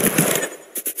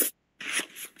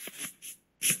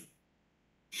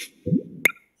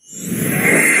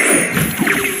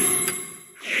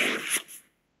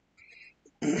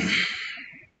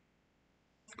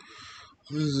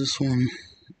 What is this one?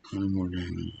 100 more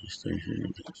damage. Stay here.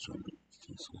 Just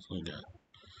like that.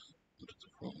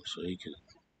 So you could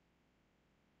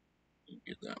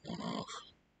get that one off.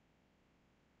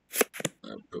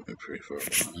 That put me pretty far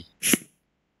behind.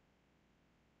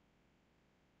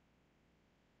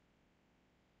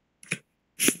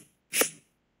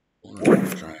 I wonder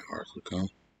if Giant Hearts will come.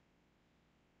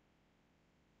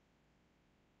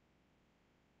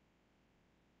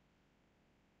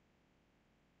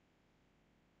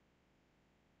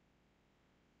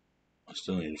 I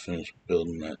still need to finish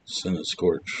building that Senate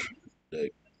Scorch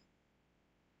deck.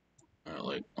 I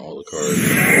like all the cards.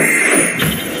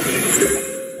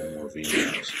 One more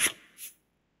VMAX.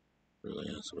 Really,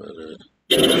 that's about it.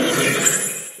 Good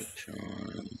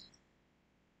John.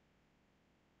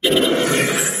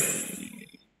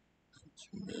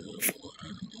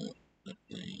 That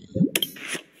thing.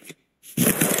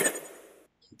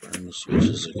 Burn the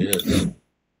switches, I guess.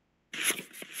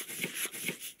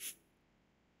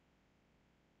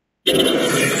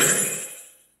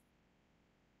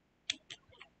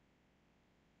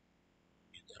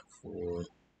 For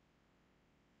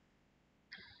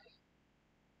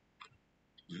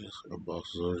yes, our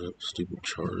boxes are up. Stupid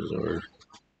Charizard.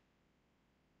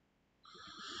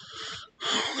 I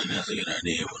think that's a good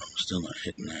idea, but I'm still not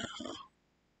hitting that, huh?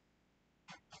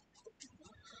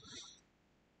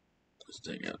 Let's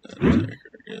take out that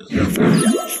attacker, I guess.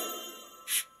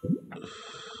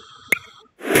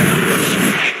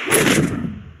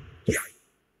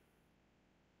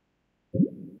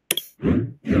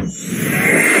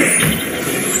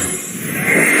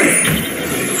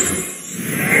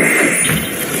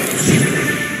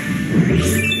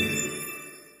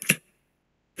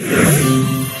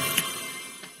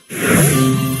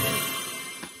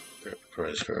 Grab the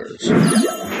prize cards.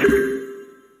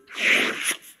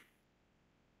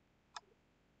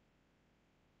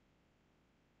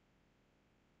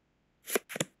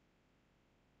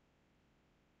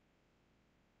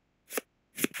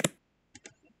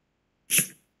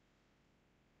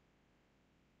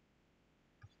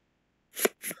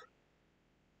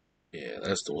 Yeah,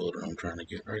 that's the welder I'm trying to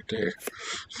get right there.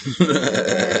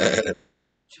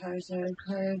 Charizard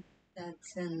card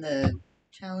that's in the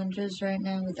challenges right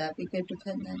now, would that be good to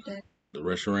put in that deck? The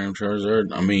Reshiram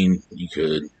Charizard? I mean, you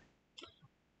could.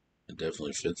 It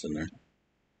definitely fits in there.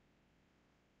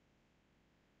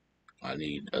 I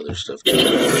need other stuff to do.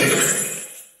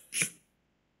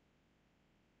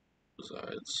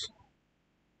 Besides,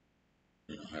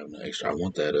 you know, having the extra. I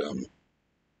want that,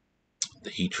 the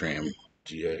Heatram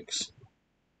GX.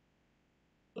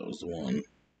 That was the one.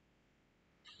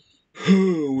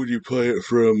 When you play it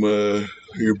from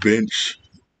your bench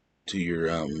to your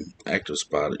active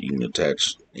spot, you can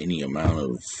attach any amount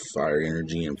of fire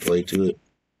energy and play to it.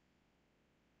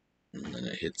 And then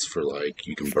it hits for like,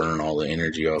 you can burn all the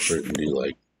energy off it and do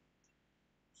like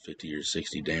 50 or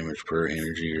 60 damage per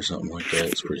energy or something like that.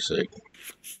 It's pretty sick.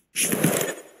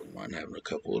 Wouldn't mind having a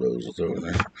couple of those to throw in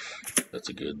there. That's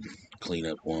a good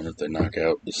cleanup one if they knock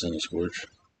out the Senate Scorch.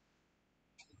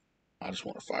 I just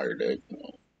want a fire deck.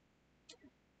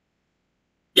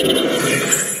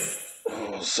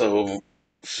 Oh, so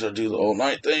should I do the all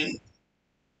night thing?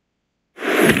 An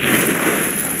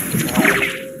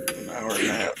hour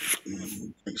nap.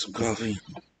 Drink some coffee.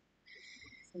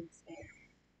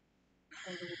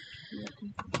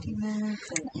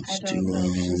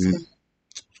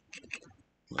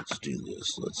 Let's do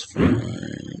this. Let's find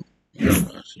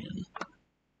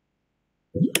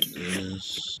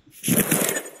this.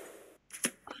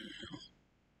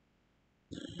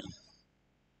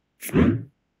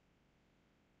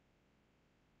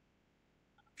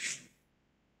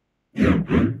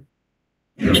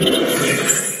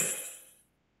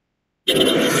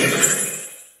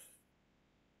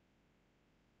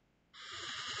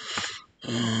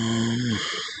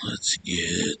 Let's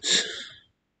get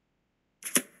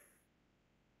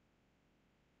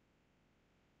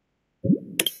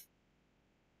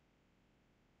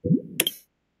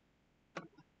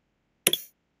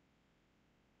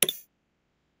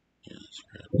let's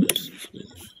grab this.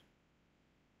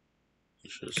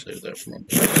 should have saved that for my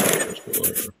boss, but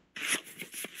whatever.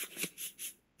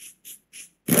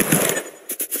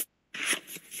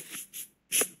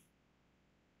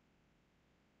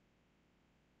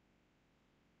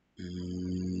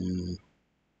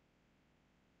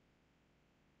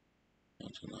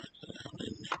 That's a knock that out,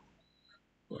 didn't he?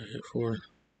 What I hit for?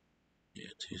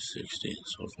 Yeah, 260.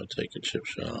 So if I take a chip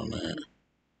shot on that,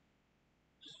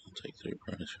 I'll take 3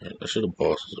 price cards. I should have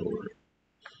bossed his order.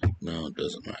 No, it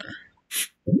doesn't matter.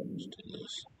 Let's do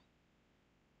this.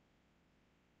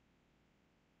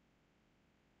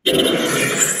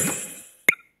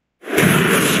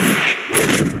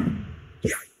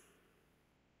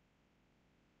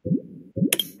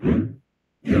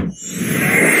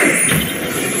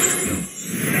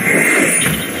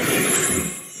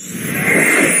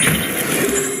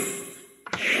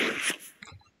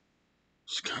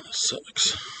 This kind of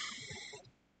sucks.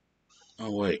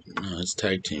 Oh wait, no, it's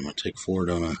tag team. I take 4,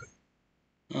 don't I?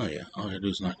 Oh yeah, all I do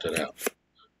is knock that out.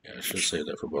 Yeah, I should save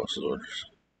that for boss's orders.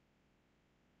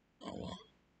 Oh well.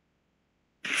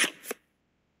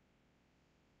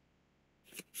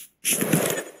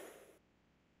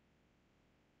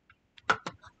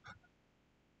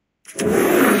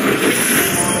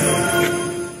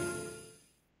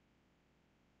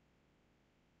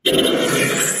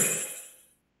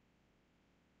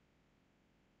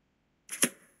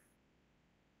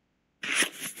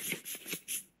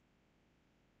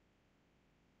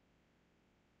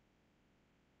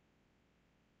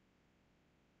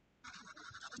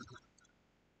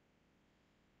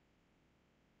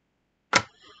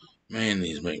 Man,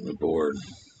 these make me bored.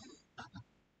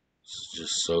 It's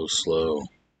just so slow.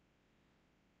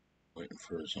 Waiting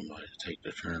for somebody to take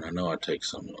their turn. I know I take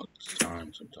some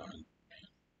time sometimes.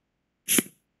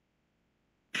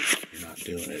 You're not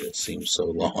doing it. It seems so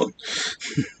long.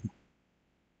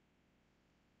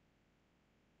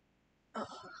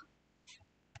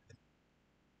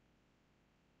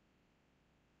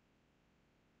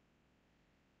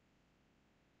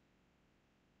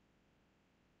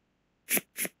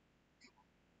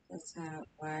 That's not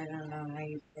why I don't know how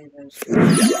you play those.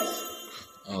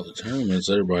 Oh, the tournaments,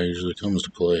 everybody usually comes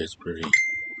to play. It's pretty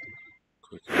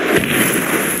quick.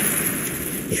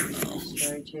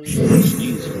 Sorry,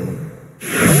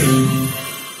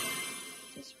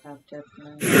 just popped up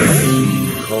now.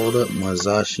 Called up my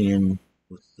Zacian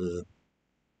with the.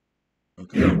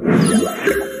 Okay.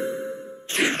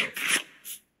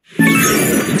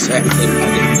 Exactly. I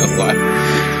didn't know why.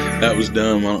 That was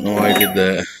dumb. I don't know why I did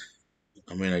that.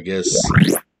 I mean, I guess.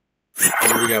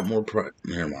 We got more pride.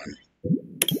 Never mind.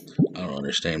 I don't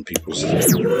understand people's thought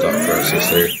process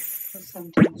there.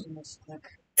 Sometimes you misclick.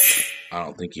 I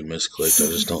don't think he misclicked. I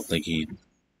just don't think he.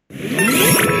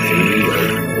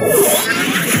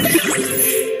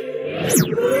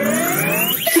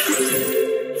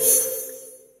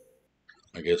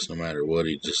 I guess no matter what,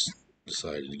 he just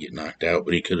decided to get knocked out.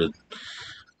 But he could have.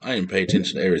 I didn't pay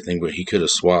attention to everything, but he could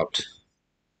have swapped.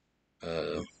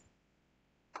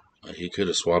 He could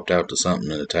have swapped out to something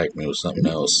and attacked me with something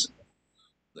else.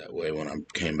 That way, when I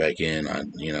came back in, I,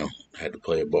 had to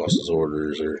play a boss's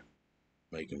orders or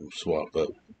make him swap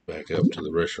back up to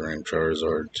the Reshiram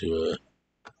Charizard to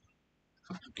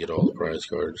get all the prize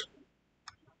cards.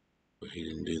 But he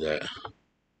didn't do that.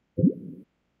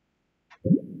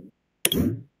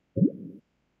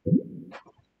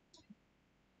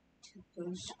 Took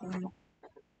both spot.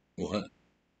 What?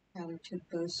 Probably took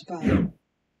both spot.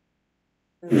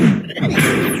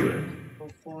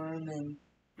 Form and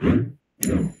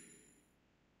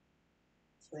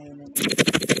playing it.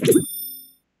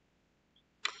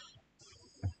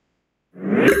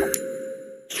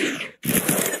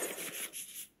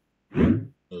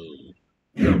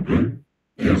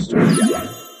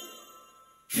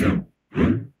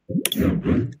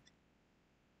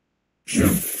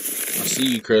 I see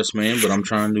you, Crest Man, but I'm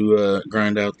trying to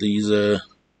grind out these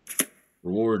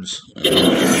rewards.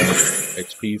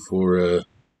 XP for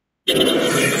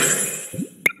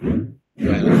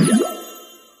battle.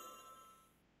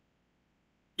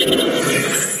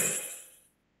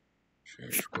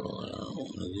 Church ball out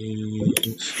one of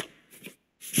these.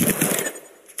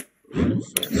 Little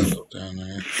fat stuff down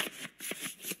there.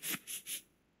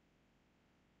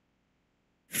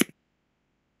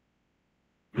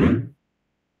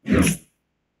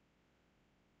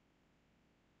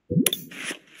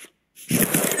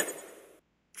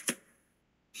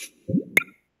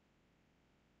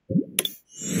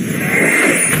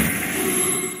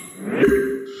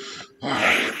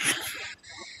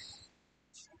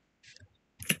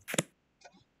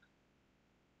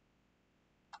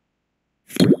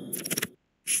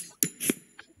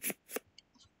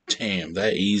 Damn,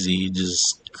 that easy. He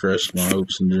just crushed my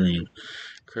hopes and dreams.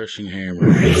 Crushing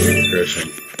hammer.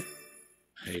 Crushing.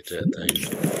 Hate that thing.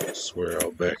 I swear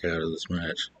I'll back out of this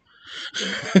match.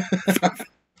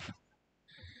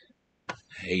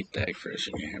 Hate that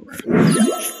crushing hammer.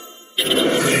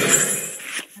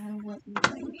 I wouldn't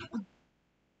blame you.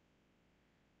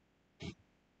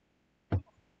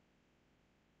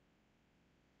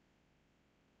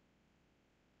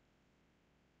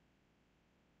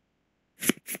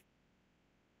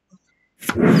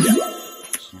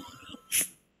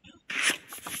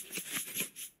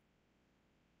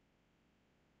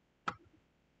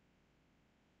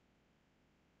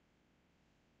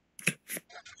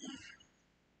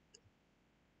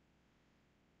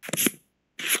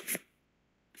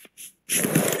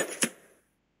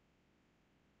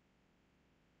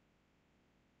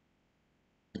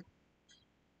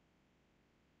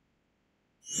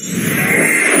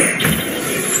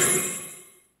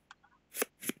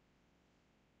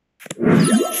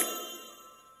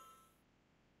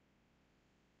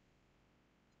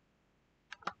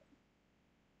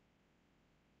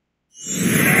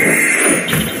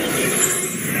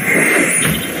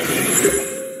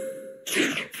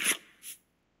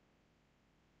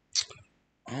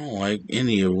 I don't like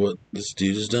any of what this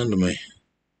dude has done to me.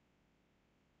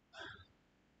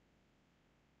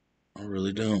 I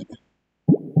really don't.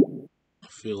 I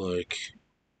feel like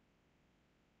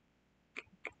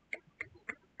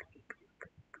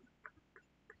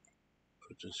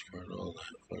I discard all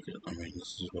that. Fuck it. I mean,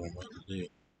 this is what I'm about to do.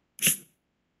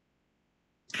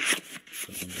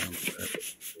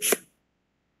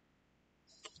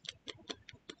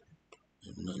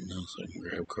 There's nothing else I can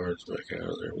grab cards back out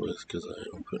of there with because I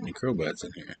don't put any Crobats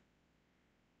in here.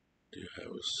 Do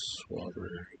have a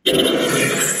Swabber.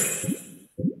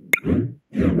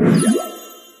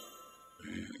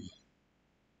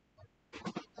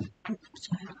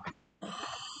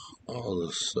 All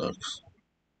this sucks.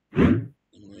 Let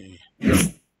me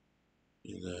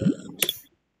do that.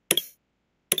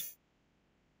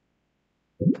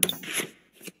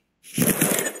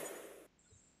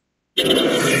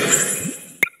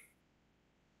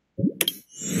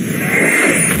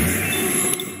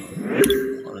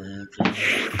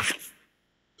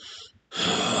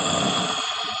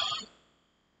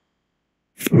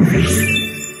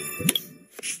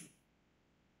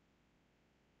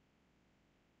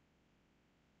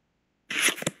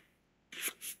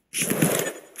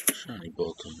 Shiny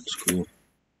Bolton is cool.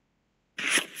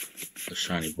 The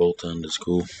shiny Bolton is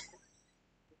cool.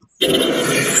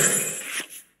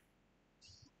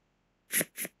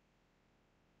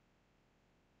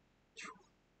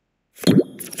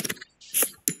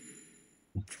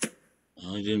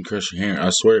 Well, he didn't crush a hammer. I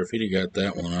swear, if he'd have got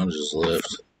that one, I'd have just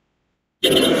left.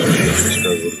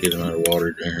 Struggle to get him out of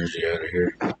water energy out of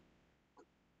here.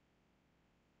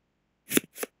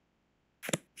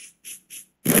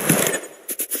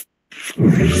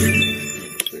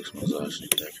 Fix my Zacian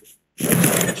decker.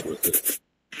 Much with it.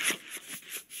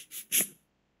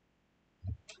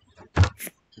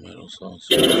 Metal sauce.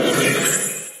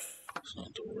 It's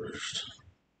not the worst.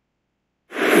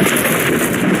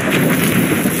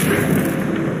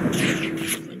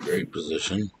 In a great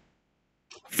position.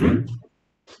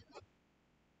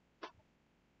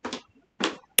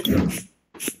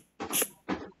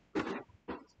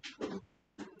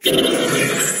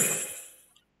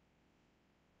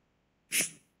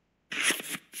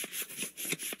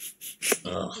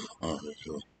 Oh, there you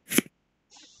go.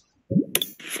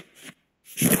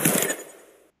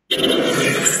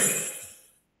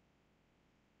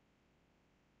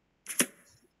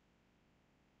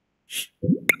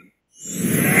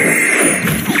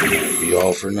 Be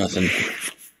all for nothing.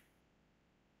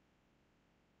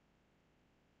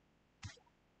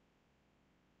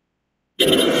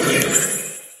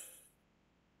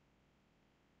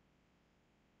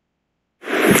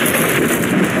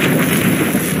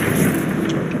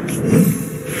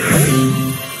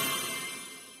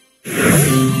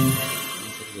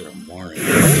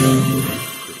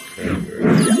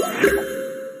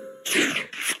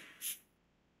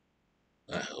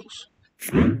 That helps.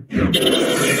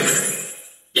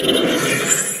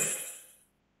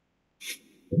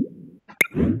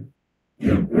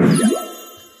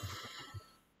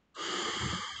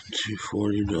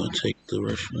 Do I take the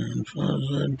rushman?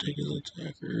 I'd take his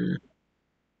attacker.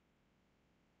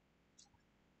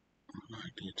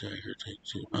 Like the attacker take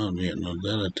 2. Oh yeah, no,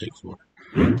 that I'd take 4.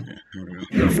 Yeah, here we go.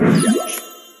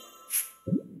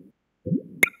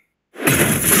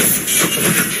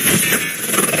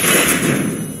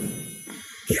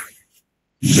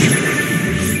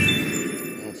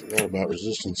 I forgot about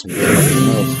resistance and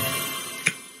enough.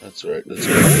 That's right. That's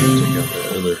right. Take out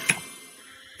that other.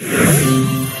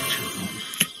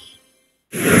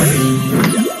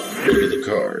 Look at the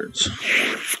cards.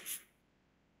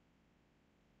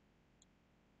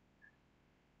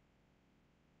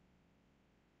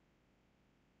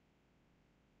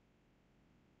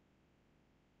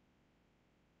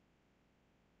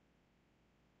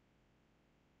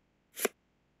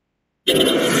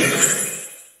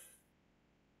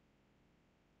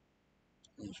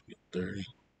 Let's get 30.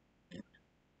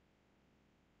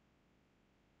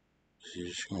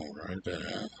 She's just gonna write that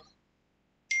out.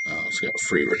 Oh, it's got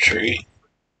free retreat.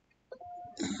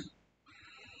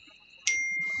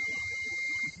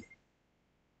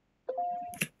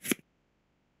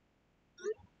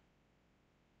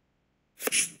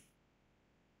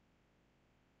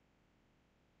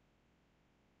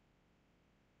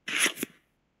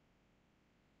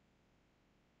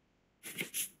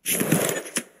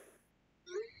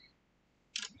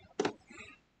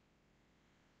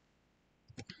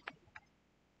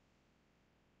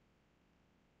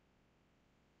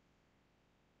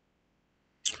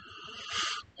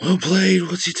 Well played.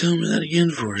 What's he telling me that again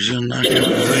for? He's gonna knock out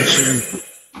possession.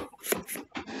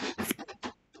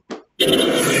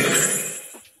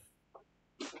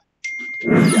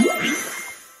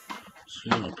 He's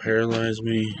gonna paralyze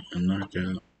me and knock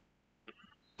out.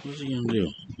 What's he gonna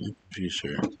do? I'm pretty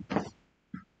sure.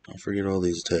 I'll forget all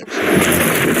these attacks.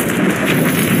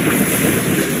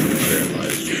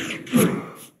 Paralyze me.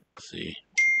 See,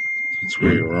 that's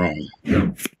where you're wrong.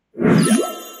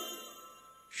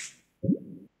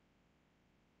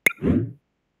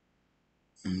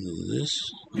 And this.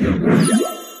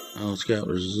 Oh, it's got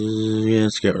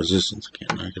it's got resistance.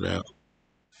 Can't knock it out.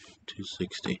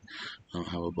 260. I don't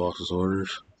have a boss's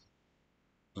orders.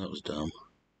 That was dumb.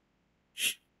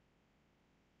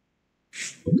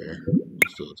 Okay,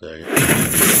 let's still attack it. I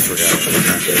forgot to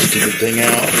knock that stupid thing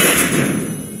out.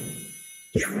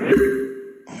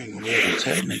 I ain't gonna be able to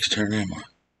attack next turn, am I?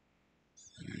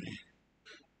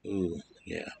 Ooh,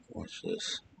 yeah, watch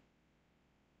this.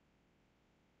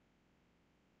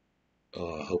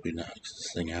 Oh, I hope he knocks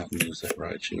this thing out and moves that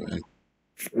Raichu in.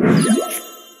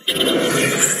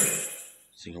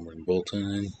 Is he gonna bring Bolton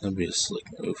in? That'd be a slick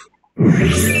move. I'll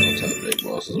top deck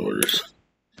boss's orders.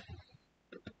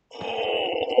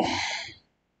 Oh.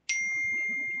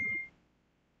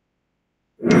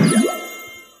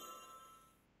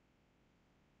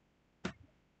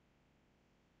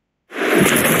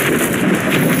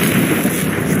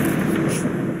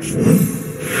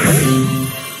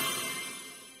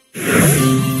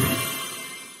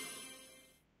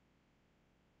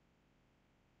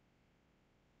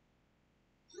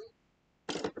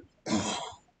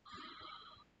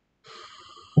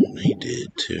 He did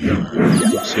too.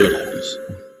 Let's see what happens.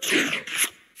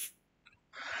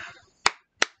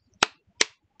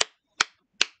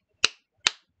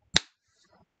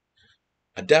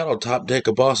 I doubt I'll top deck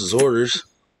a boss's orders.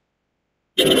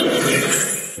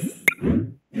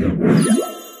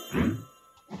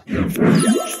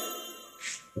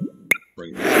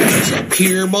 Bring this up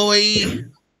here, boy.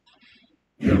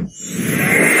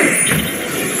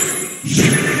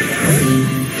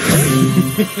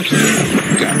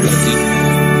 Got lucky.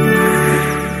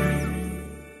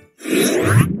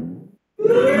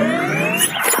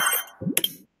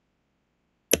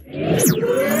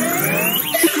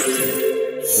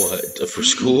 What, for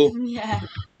school? Yeah.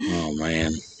 Oh,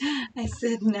 man. I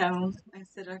said no. I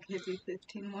said I'll give you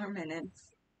 15 more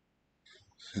minutes.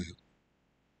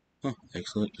 Huh,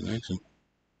 excellent connection.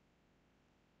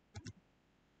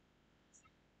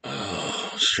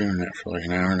 Oh, streaming that for like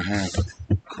an hour and a half.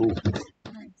 Cool.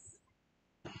 Nice.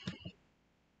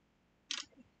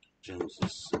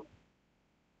 Genesis.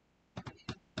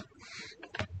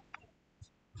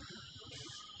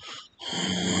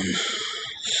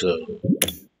 So,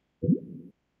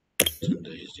 10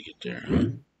 days to get there, huh?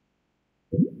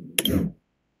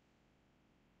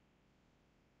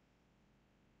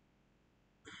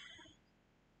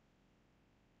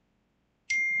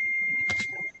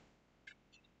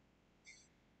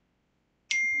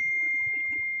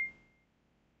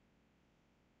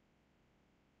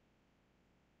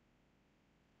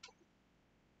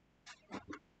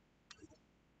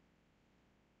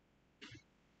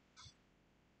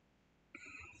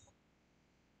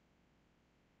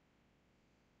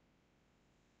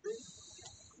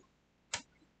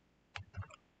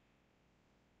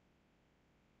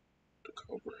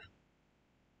 Cobra.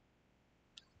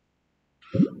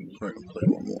 I can play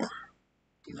one more.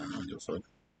 No, I don't give a fuck.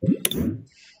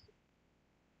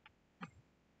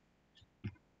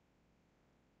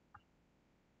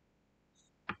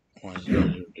 Why is it not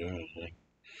even doing anything?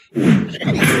 Why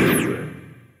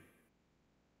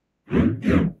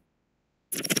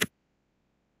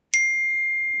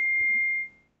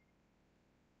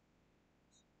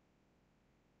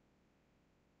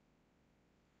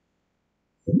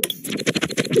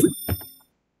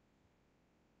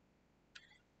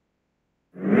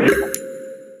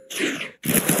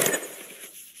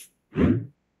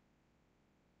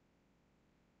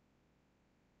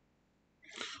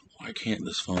can't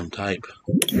this phone type?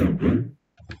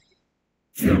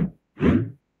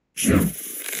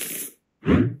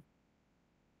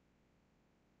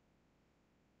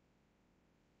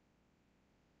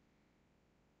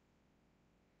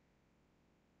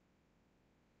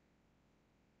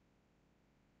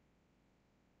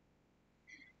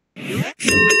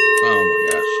 Oh my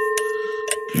gosh.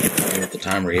 Ain't with the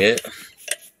timer yet.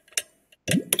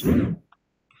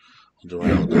 It's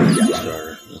around the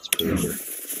starter. That's Pooper.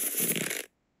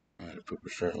 Alright, Pooper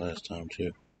start last time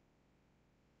too.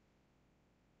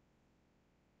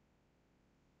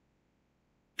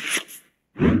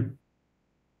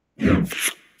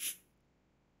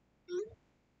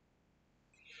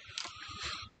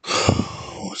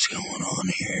 What's going on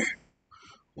here?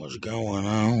 What's going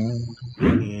on?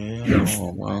 Yeah,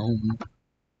 all on.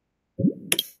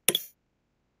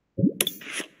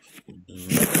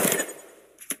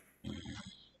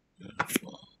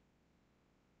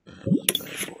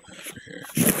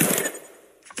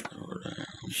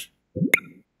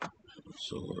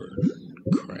 Sword.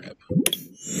 Crap.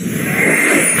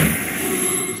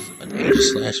 An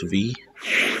H/V.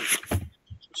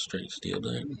 Straight steel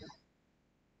deck.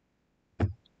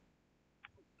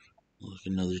 Look,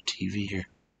 another TV here.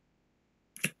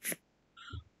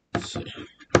 Let's see.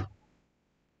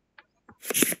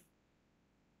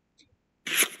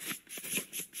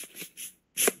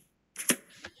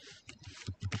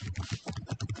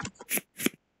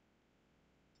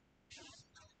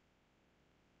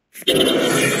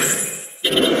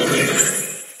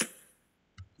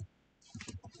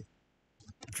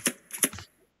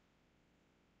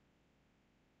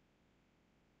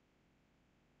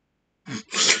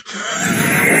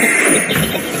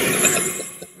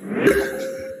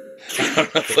 I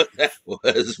don't know what that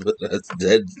was, but that's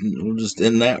dead. We'll just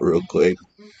end that real quick.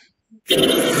 I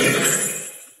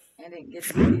didn't get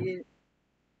to see it.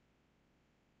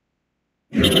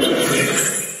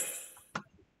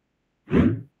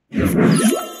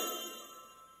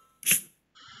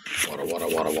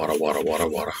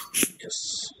 Water.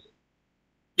 Yes.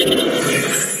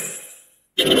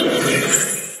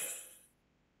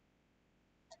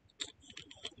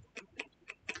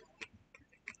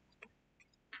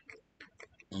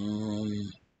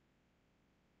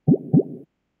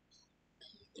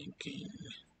 Thinking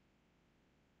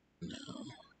now.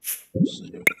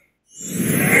 Save.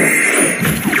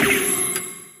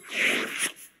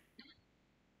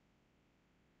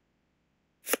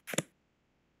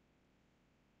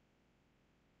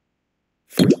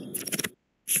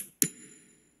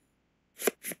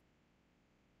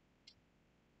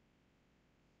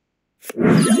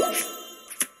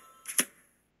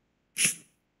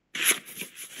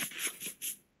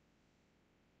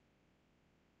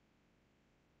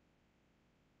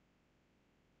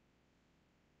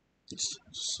 This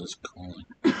is calling.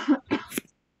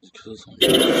 Because I'm...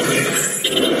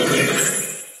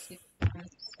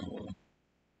 Oh.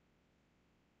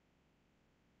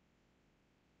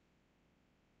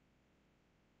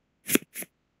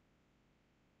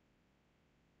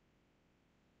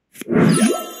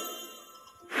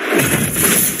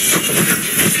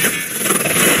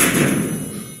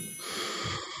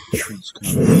 It's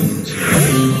kind of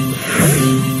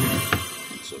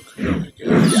it's okay, I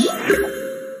guess.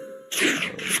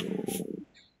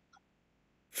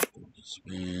 This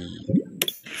man.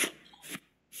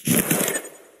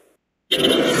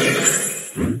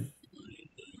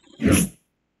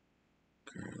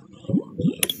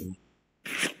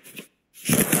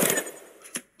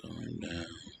 Going down.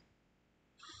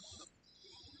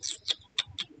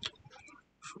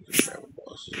 Grab a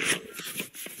boss's orders.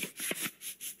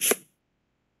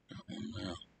 Got one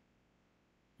now.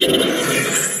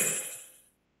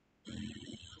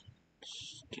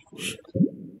 Stick with it.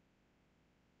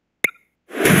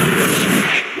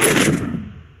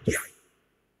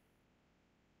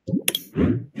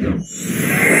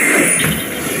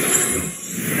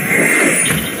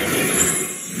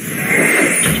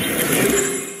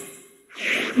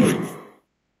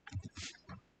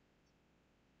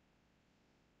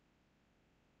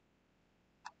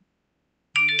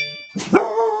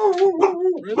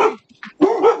 Really?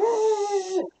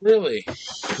 Really?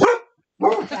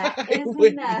 That is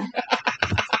enough.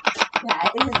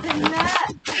 That is a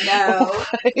nut. No.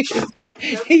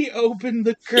 He opened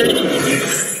the curtain.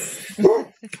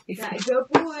 That, good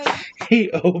boy.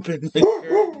 He opened the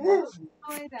curtain.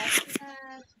 Boy, that's a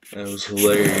nut. That was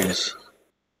hilarious.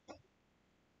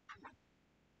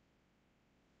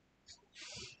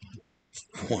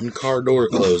 One car door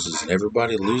closes and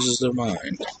everybody loses their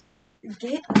mind.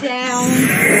 Get down.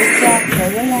 Get down.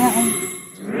 Put it down.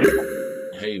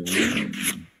 Hey, will you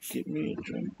get me a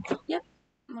drink? Yep.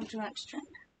 What you want to drink?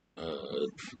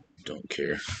 Don't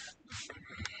care.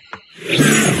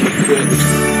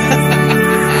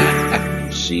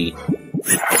 See?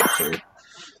 Sure.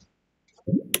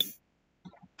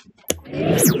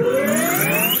 Alright,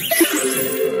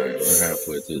 we're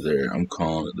halfway through there. I'm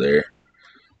calling it there.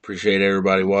 Appreciate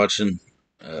everybody watching.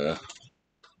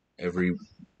 Every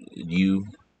you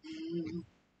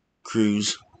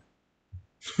cruise.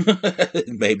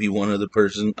 Maybe one other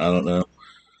person. I don't know.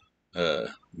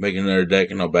 Make another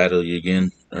deck and I'll battle you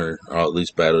again. Or I'll at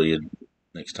least battle you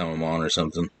next time I'm on or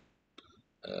something.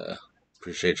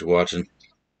 Appreciate you watching.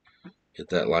 Hit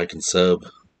that like and sub.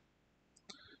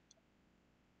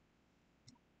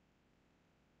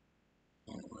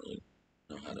 I don't really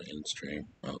know how to end stream.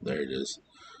 Oh, there it is.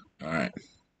 Alright.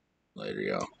 Later,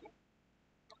 y'all.